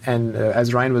 And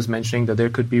as Ryan was mentioning, that there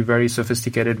could be very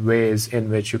sophisticated ways in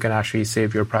which you can actually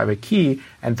save your private key,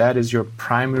 and that is your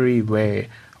primary way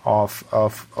of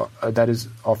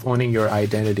owning your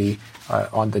identity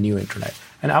on the new internet.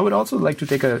 And I would also like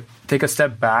to take a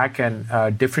step back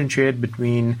and differentiate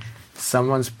between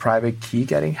someone's private key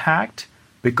getting hacked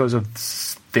because of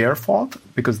their fault,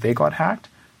 because they got hacked,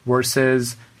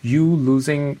 versus you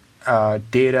losing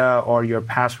data or your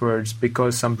passwords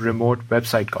because some remote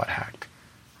website got hacked,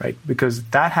 right? Because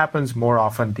that happens more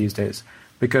often these days.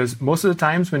 Because most of the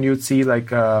times when you'd see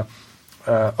like,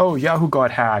 Yahoo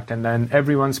got hacked, and then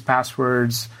everyone's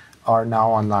passwords are now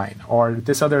online, or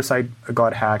this other site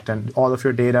got hacked and all of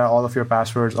your data, all of your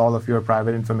passwords, all of your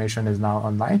private information is now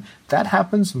online. That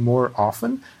happens more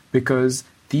often because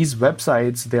these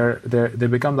websites, they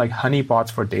become like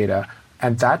honeypots for data.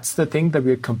 And that's the thing that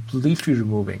we're completely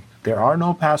removing. There are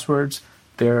no passwords.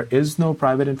 There is no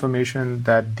private information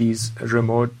that these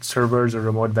remote servers or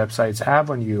remote websites have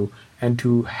on you. And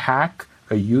to hack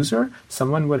a user,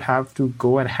 someone would have to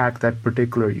go and hack that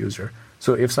particular user.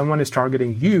 So if someone is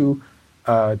targeting you,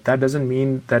 that doesn't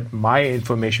mean that my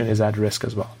information is at risk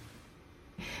as well.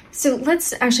 So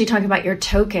let's actually talk about your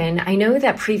token. I know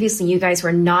that previously you guys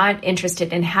were not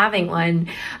interested in having one,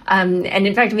 and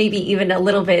in fact, maybe even a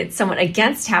little bit somewhat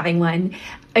against having one.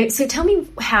 So tell me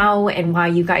how and why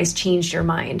you guys changed your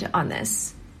mind on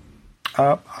this.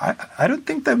 I don't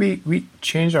think that we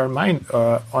changed our mind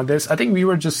on this. I think we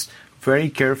were just very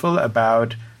careful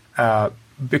about,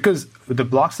 because the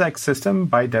Blockstack system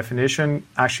by definition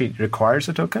actually requires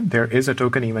a token. There is a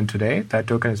token even today. That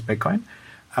token is Bitcoin.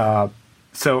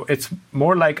 So it's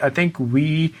more like, I think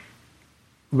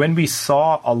when we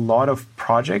saw a lot of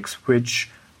projects which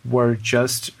were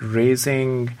just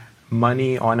raising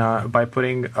money by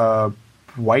putting a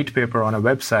white paper on a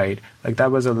website, like that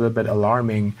was a little bit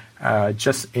alarming,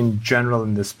 just in general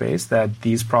in this space, that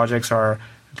these projects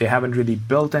they haven't really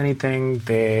built anything.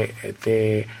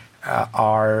 They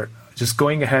are just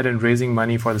going ahead and raising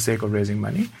money for the sake of raising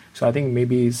money. So I think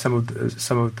maybe some of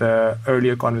the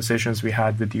earlier conversations we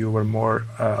had with you were more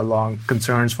along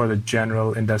concerns for the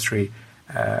general industry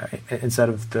instead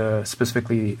of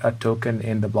specifically a token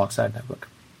in the Blockstack network.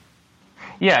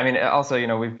 Yeah, I mean, also,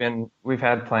 we've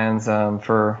had plans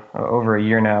for over a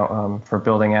year now for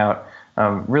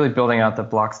really building out the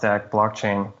Blockstack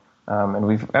blockchain, and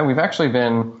we've actually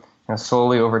been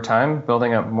slowly over time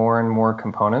building up more and more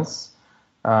components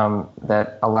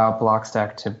that allow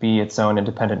Blockstack to be its own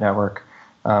independent network.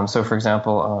 So, for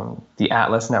example, the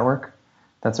Atlas network,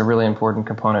 that's a really important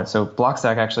component. So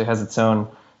Blockstack actually has its own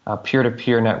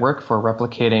peer-to-peer network for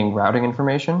replicating routing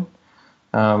information.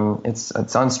 It's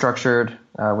unstructured,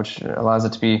 which allows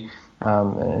it to be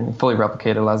fully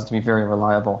replicated, allows it to be very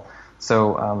reliable.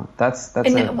 So that's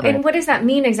and what does that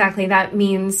mean exactly? That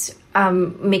means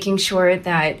making sure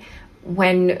that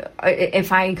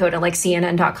if I go to like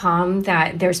CNN.com,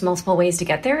 that there's multiple ways to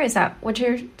get there. Is that what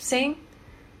you're saying?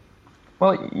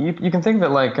 Well, you can think of it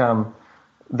like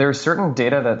there's certain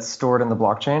data that's stored in the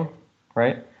blockchain,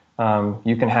 right?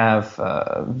 You can have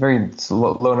a very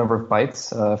low number of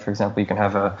bytes. For example, you can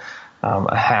have a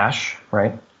hash,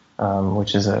 right?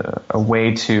 Which is a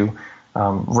way to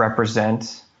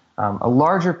represent a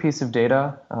larger piece of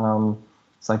data.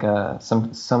 It's like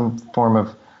some form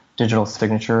of digital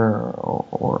signature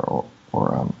or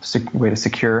way to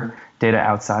secure data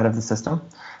outside of the system.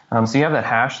 So you have that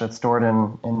hash that's stored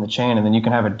in the chain, and then you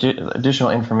can have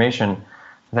additional information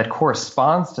that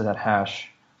corresponds to that hash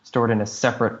stored in a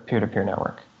separate peer-to-peer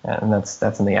network, and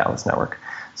that's in the Atlas network.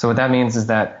 So what that means is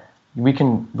that we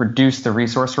can reduce the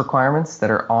resource requirements that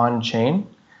are on-chain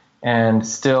and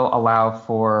still allow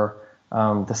for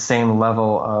the same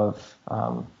level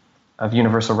of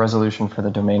universal resolution for the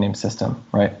domain name system,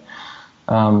 right?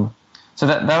 So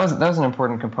that was an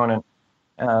important component,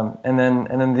 and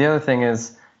then the other thing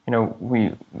is,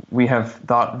 we have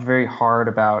thought very hard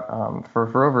about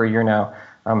for over a year now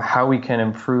how we can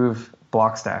improve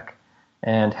Blockstack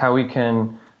and how we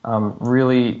can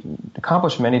really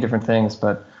accomplish many different things,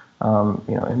 but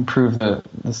improve the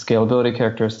scalability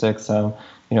characteristics,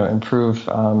 improve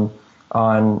on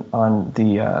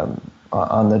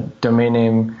the domain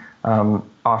name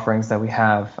offerings that we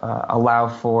have, allow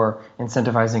for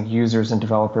incentivizing users and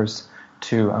developers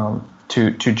to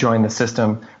join the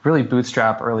system, really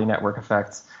bootstrap early network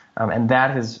effects, and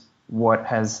that has what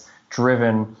has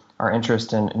driven our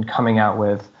interest in coming out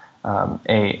with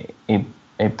a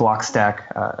Blockstack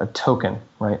a token,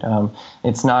 right?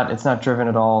 It's not driven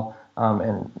at all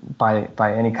and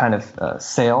by any kind of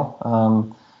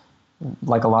sale,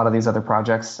 like a lot of these other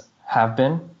projects have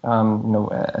been.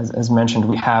 As mentioned,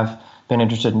 we have been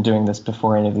interested in doing this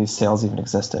before any of these sales even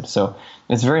existed. So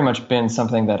it's very much been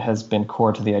something that has been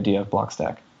core to the idea of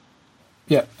Blockstack.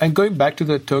 Yeah, and going back to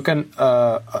the token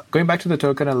a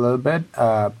little bit,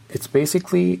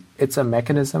 it's a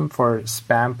mechanism for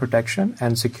spam protection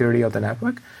and security of the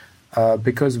network,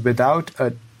 because without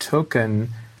a token,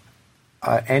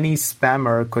 any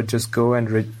spammer could just go and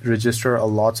register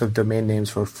lots of domain names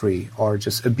for free, or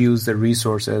just abuse the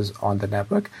resources on the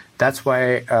network. That's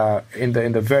why in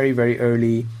the very, very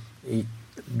early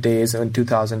days in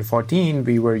 2014,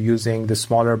 we were using the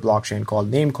smaller blockchain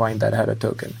called Namecoin that had a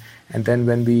token. And then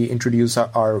when we introduce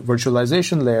our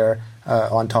virtualization layer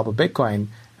on top of Bitcoin,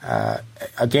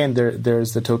 again,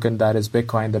 there's the token that is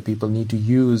Bitcoin that people need to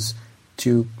use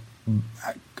to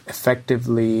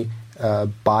effectively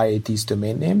buy these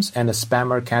domain names. And a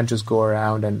spammer can't just go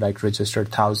around and register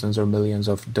thousands or millions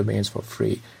of domains for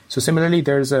free. So similarly,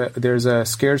 there's a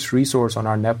scarce resource on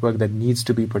our network that needs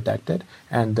to be protected,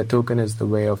 and the token is the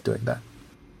way of doing that.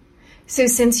 So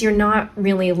since you're not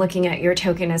really looking at your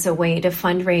token as a way to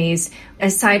fundraise,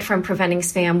 aside from preventing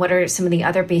spam, what are some of the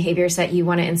other behaviors that you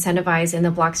want to incentivize in the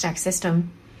Blockstack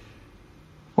system?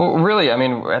 Well, really, I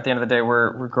mean, at the end of the day,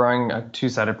 we're growing a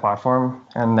two-sided platform,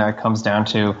 and that comes down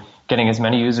to getting as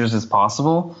many users as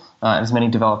possible, as many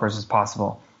developers as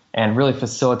possible, and really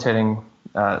facilitating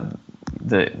the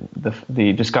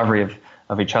discovery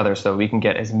of each other so we can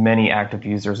get as many active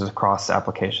users across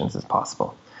applications as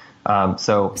possible.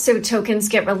 So tokens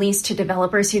get released to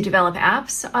developers who develop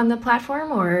apps on the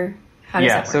platform, or how does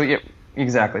that work? So yeah,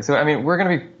 exactly. So I mean, we're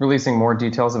going to be releasing more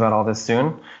details about all this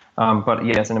soon. But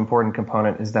yes, an important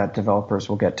component is that developers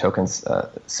will get tokens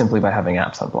simply by having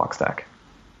apps on Blockstack.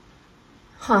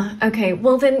 Okay.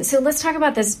 Well then, so let's talk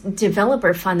about this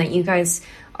developer fund that you guys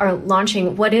are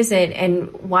launching. What is it,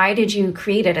 and why did you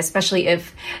create it, especially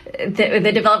if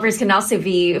the developers can also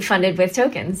be funded with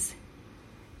tokens?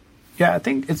 Yeah, I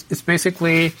think it's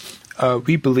basically,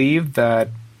 we believe that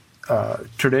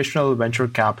traditional venture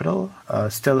capital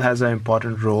still has an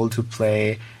important role to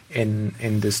play in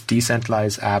this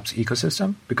decentralized apps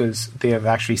ecosystem, because they have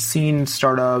actually seen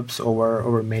startups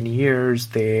over many years.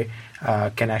 They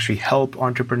can actually help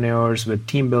entrepreneurs with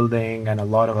team building and a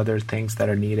lot of other things that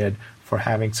are needed for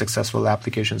having successful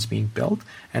applications being built.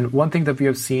 And one thing that we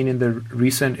have seen in the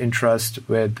recent interest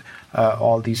with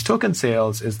all these token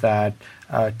sales is that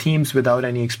teams without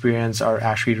any experience are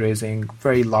actually raising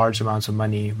very large amounts of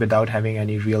money without having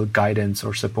any real guidance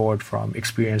or support from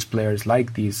experienced players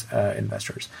like these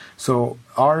investors. So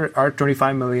our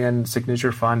 25 million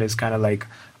signature fund is kind of like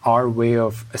our way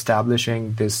of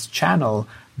establishing this channel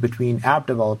between app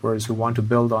developers who want to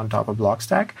build on top of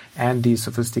Blockstack and these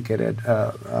sophisticated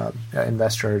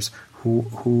investors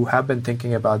who have been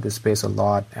thinking about this space a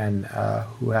lot and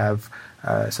who have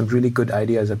some really good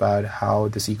ideas about how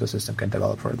this ecosystem can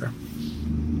develop further.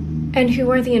 And who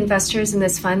are the investors in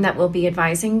this fund that will be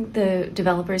advising the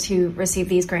developers who receive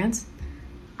these grants?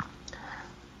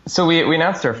 So we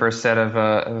announced our first set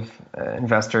of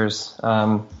investors.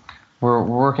 We're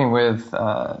working with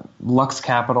Lux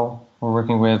Capital. We're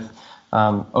working with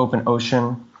Open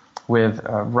Ocean, with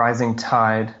Rising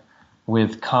Tide,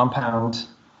 with Compound,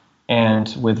 and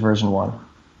with Version 1.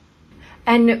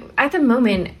 And at the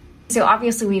moment, so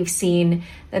obviously we've seen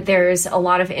that there's a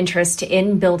lot of interest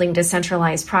in building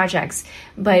decentralized projects.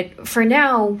 But for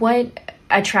now, what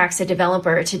attracts a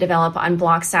developer to develop on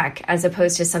Blockstack as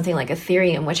opposed to something like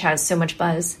Ethereum, which has so much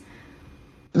buzz?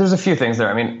 There's a few things there.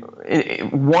 I mean,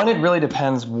 one, it really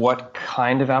depends what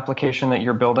kind of application that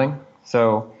you're building.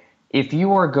 So if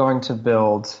you are going to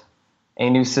build a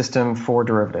new system for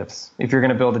derivatives, if you're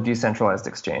going to build a decentralized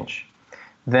exchange,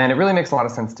 then it really makes a lot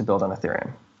of sense to build on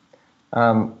Ethereum.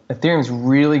 Ethereum is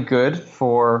really good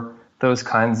for those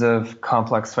kinds of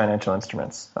complex financial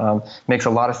instruments. Makes a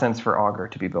lot of sense for Augur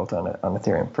to be built on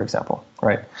Ethereum, for example,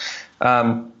 right?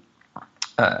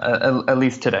 At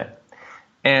least today.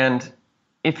 And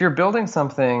if you're building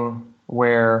something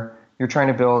where you're trying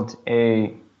to build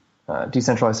a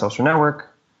decentralized social network,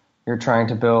 you're trying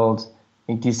to build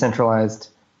a decentralized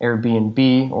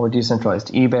Airbnb or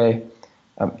decentralized eBay,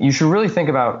 you should really think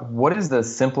about what is the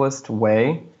simplest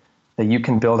way that you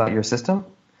can build out your system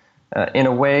in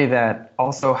a way that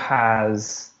also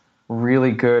has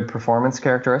really good performance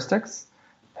characteristics,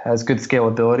 has good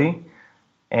scalability,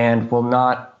 and will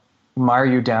not mire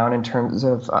you down in terms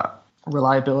of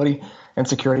reliability and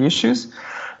security issues.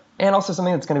 And also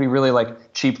something that's going to be really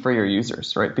like cheap for your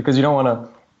users, right? Because you don't want to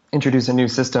introduce a new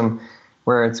system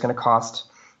where it's going to cost,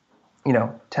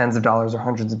 tens of dollars or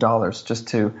hundreds of dollars just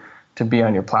to be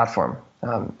on your platform.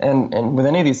 And with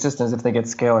any of these systems, if they get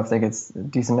scale, if they get a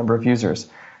decent number of users,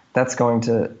 that's going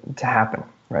to happen,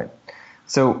 right?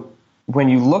 So when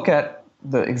you look at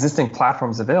the existing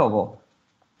platforms available,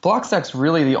 Blockstack's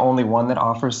really the only one that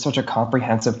offers such a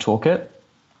comprehensive toolkit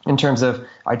in terms of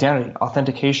identity,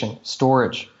 authentication,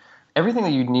 storage, everything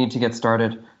that you need to get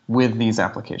started with these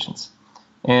applications.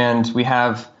 And we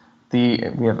have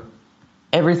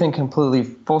everything completely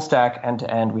full stack end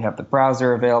to end. We have the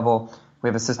browser available. We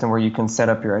have a system where you can set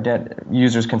up your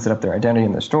users can set up their identity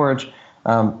and their storage.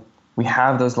 We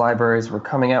have those libraries. We're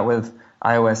coming out with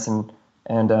iOS and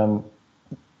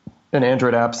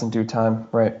Android apps in due time,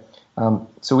 right?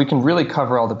 So we can really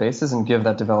cover all the bases and give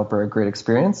that developer a great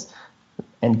experience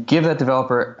and give that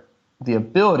developer the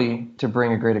ability to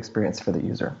bring a great experience for the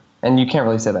user. And you can't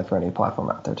really say that for any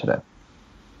platform out there today.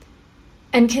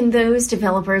 And can those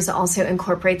developers also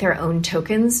incorporate their own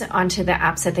tokens onto the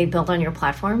apps that they build on your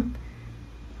platform?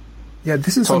 Yeah,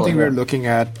 this is something we're looking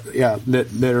at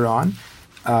later on.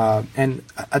 And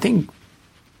I think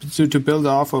to build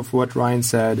off of what Ryan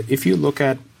said, if you look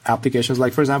at applications,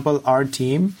 like, for example, our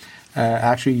team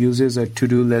actually uses a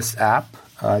to-do list app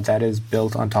that is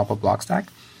built on top of Blockstack.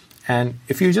 And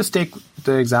if you just take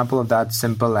the example of that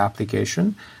simple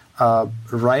application,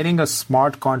 writing a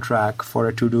smart contract for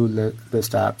a to-do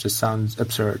list app just sounds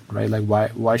absurd, right? Like,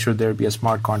 why should there be a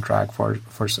smart contract for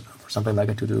something like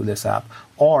a to-do list app?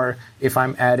 Or if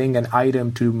I'm adding an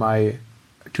item to my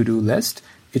to-do list,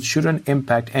 it shouldn't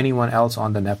impact anyone else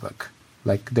on the network.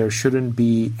 Like, there shouldn't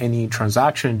be any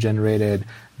transaction generated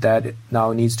that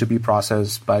now needs to be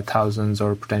processed by thousands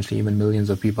or potentially even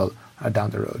millions of people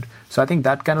down the road. So I think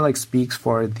that kind of like speaks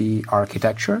for the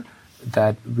architecture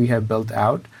that we have built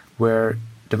out, where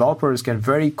developers can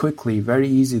very quickly, very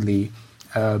easily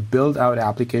build out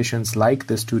applications like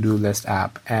this to-do list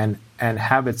app and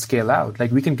have it scale out.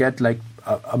 Like, we can get like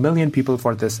a million people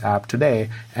for this app today,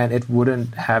 and it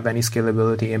wouldn't have any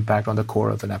scalability impact on the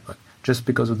core of the network, just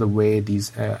because of the way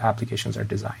these applications are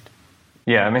designed.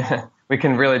 Yeah, I mean, we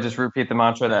can really just repeat the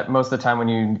mantra that most of the time when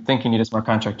you think you need a smart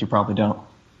contract, you probably don't.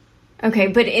 Okay,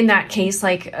 but in that case,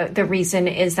 like, the reason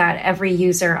is that every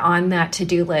user on that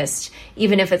to-do list,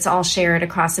 even if it's all shared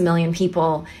across a million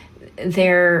people,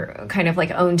 their kind of like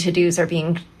own to-dos are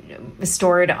being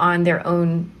stored on their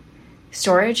own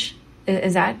storage.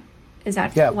 Is that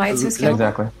why it's so scalable?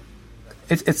 Exactly.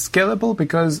 It's scalable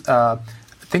because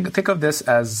think of this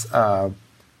as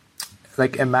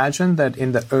like, imagine that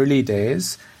in the early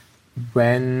days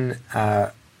when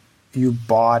you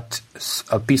bought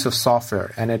a piece of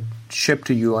software and it shipped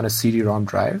to you on a CD-ROM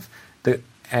drive,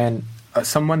 and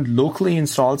someone locally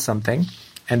installed something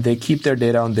and they keep their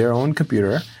data on their own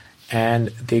computer and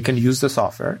they can use the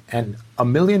software, and a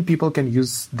million people can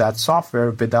use that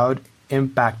software without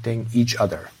impacting each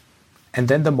other. And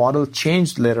then the model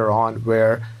changed later on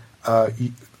where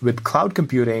with cloud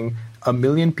computing, a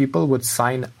million people would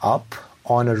sign up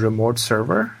on a remote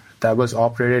server that was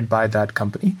operated by that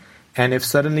company. And if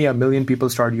suddenly a million people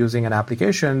start using an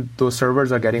application, those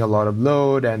servers are getting a lot of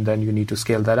load, and then you need to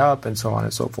scale that up and so on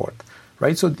and so forth,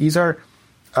 right? So these are,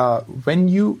 when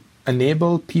you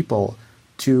enable people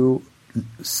to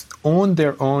own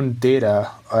their own data,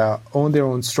 own their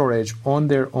own storage, own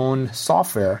their own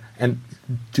software, and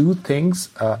do things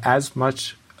as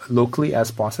much locally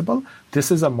as possible,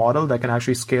 this is a model that can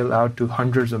actually scale out to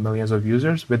hundreds of millions of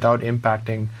users without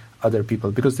impacting other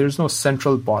people, because there's no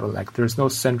central bottleneck. There's no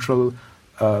central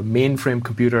mainframe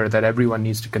computer that everyone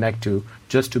needs to connect to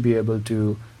just to be able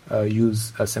to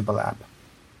use a simple app.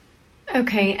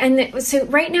 Okay, and so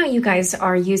right now you guys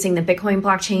are using the Bitcoin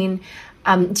blockchain.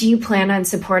 Do you plan on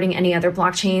supporting any other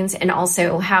blockchains? And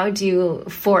also, how do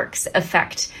forks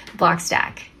affect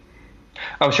Blockstack?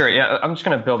 Oh, sure. Yeah, I'm just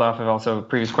going to build off of also a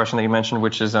previous question that you mentioned,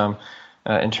 which is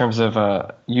in terms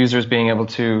of users being able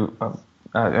to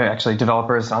actually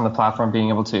developers on the platform being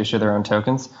able to issue their own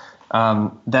tokens.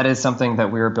 That is something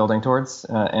that we are building towards,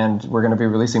 and we're going to be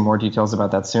releasing more details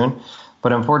about that soon.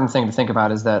 But an important thing to think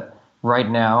about is that right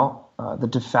now, the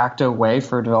de facto way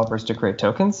for developers to create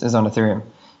tokens is on Ethereum.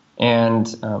 And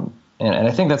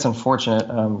I think that's unfortunate.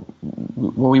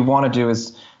 What we want to do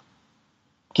is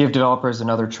give developers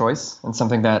another choice and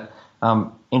something that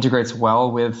integrates well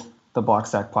with the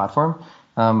Blockstack platform.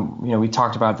 We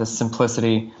talked about the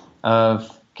simplicity of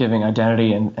giving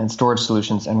identity and storage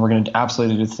solutions, and we're going to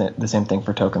absolutely do the same thing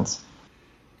for tokens.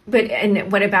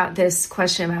 And what about this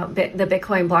question about the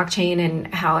Bitcoin blockchain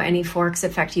and how any forks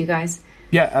affect you guys?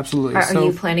 Yeah, absolutely. Are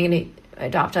you planning to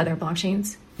adopt other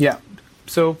blockchains? Yeah.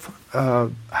 So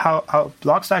how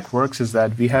Blockstack works is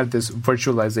that we have this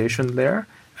virtualization layer.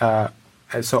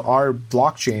 So our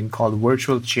blockchain called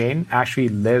Virtual Chain actually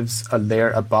lives a layer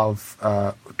above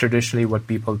traditionally what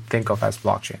people think of as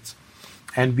blockchains.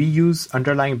 And we use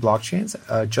underlying blockchains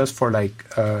just for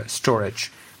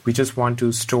storage. We just want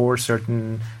to store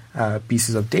certain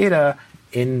pieces of data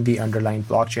in the underlying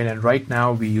blockchain. And right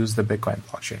now we use the Bitcoin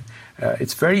blockchain.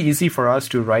 It's very easy for us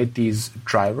to write these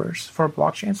drivers for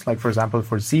blockchains. Like, for example,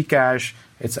 for Zcash,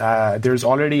 there's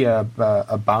already a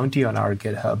bounty on our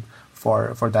GitHub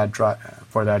for that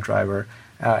driver.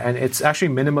 And it's actually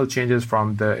minimal changes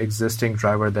from the existing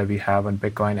driver that we have on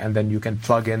Bitcoin. And then you can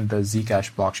plug in the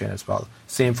Zcash blockchain as well.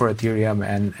 Same for Ethereum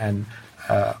and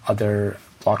other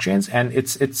blockchains. And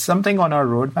it's something on our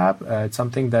roadmap. It's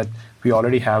something that we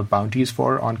already have bounties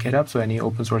for on GitHub. So any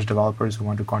open source developers who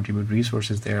want to contribute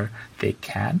resources there, they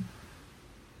can.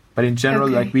 But in general,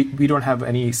 we don't have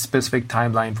any specific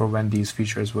timeline for when these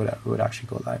features would actually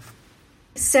go live.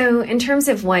 So in terms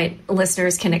of what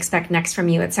listeners can expect next from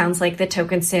you, it sounds like the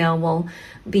token sale will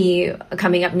be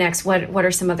coming up next. What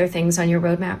are some other things on your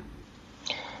roadmap?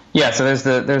 Yeah, so there's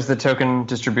the token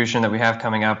distribution that we have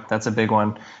coming up. That's a big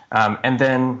one. And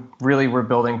then really we're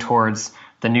building towards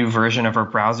the new version of our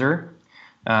browser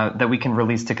that we can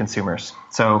release to consumers.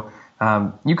 So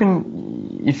you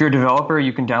can, if you're a developer,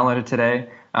 you can download it today.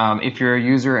 If you're a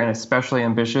user and especially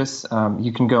ambitious,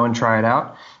 you can go and try it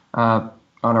out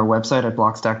on our website at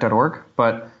blockstack.org.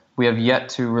 But we have yet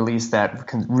to release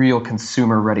that real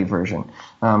consumer-ready version.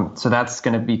 So that's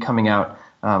going to be coming out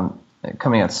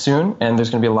soon, and there's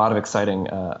going to be a lot of exciting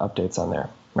updates on there.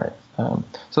 Right.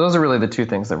 So those are really the two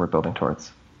things that we're building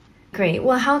towards. Great.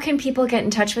 Well, how can people get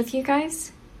in touch with you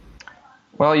guys?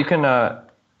 Well, you can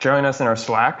join us in our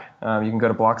Slack. You can go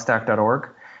to blockstack.org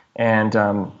and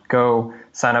go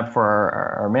sign up for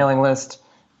our mailing list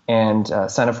and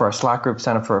sign up for our Slack group,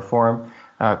 sign up for our forum.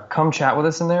 Come chat with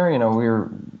us in there. You know,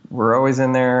 we're always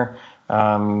in there.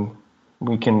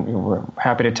 We're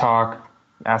happy to talk,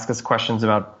 ask us questions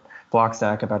about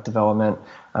Blockstack, about development,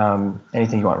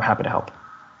 anything you want. We're happy to help.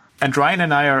 And Ryan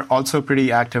and I are also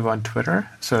pretty active on Twitter.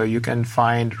 So you can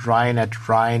find Ryan at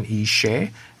Ryan E.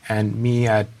 Shea and me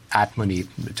at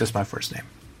Munib, just my first name.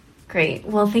 Great.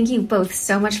 Well, thank you both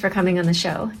so much for coming on the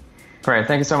show. Great.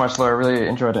 Thank you so much, Laura. Really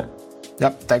enjoyed it.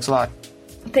 Yep. Thanks a lot.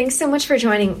 Thanks so much for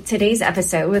joining today's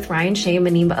episode with Ryan Shea and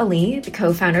Munib Ali, the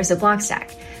co-founders of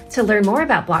Blockstack. To learn more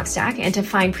about Blockstack and to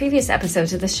find previous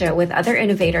episodes of the show with other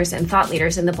innovators and thought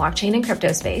leaders in the blockchain and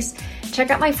crypto space, check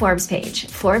out my Forbes page,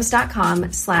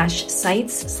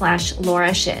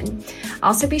 forbes.com/sites/Laura Shin.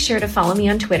 Also be sure to follow me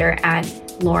on Twitter at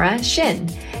Laura Shin.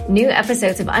 New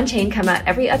episodes of Unchained come out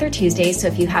every other Tuesday, so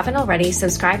if you haven't already,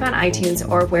 subscribe on iTunes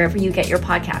or wherever you get your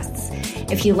podcasts.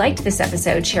 If you liked this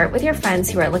episode, share it with your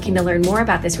friends who are looking to learn more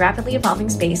about this rapidly evolving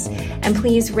space, and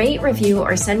please rate, review,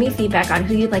 or send me feedback on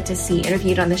who you'd like to see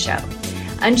interviewed on the show.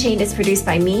 Unchained is produced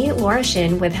by me, Laura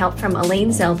Shin, with help from Elaine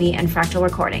Zelby and Fractal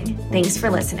Recording. Thanks for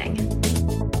listening.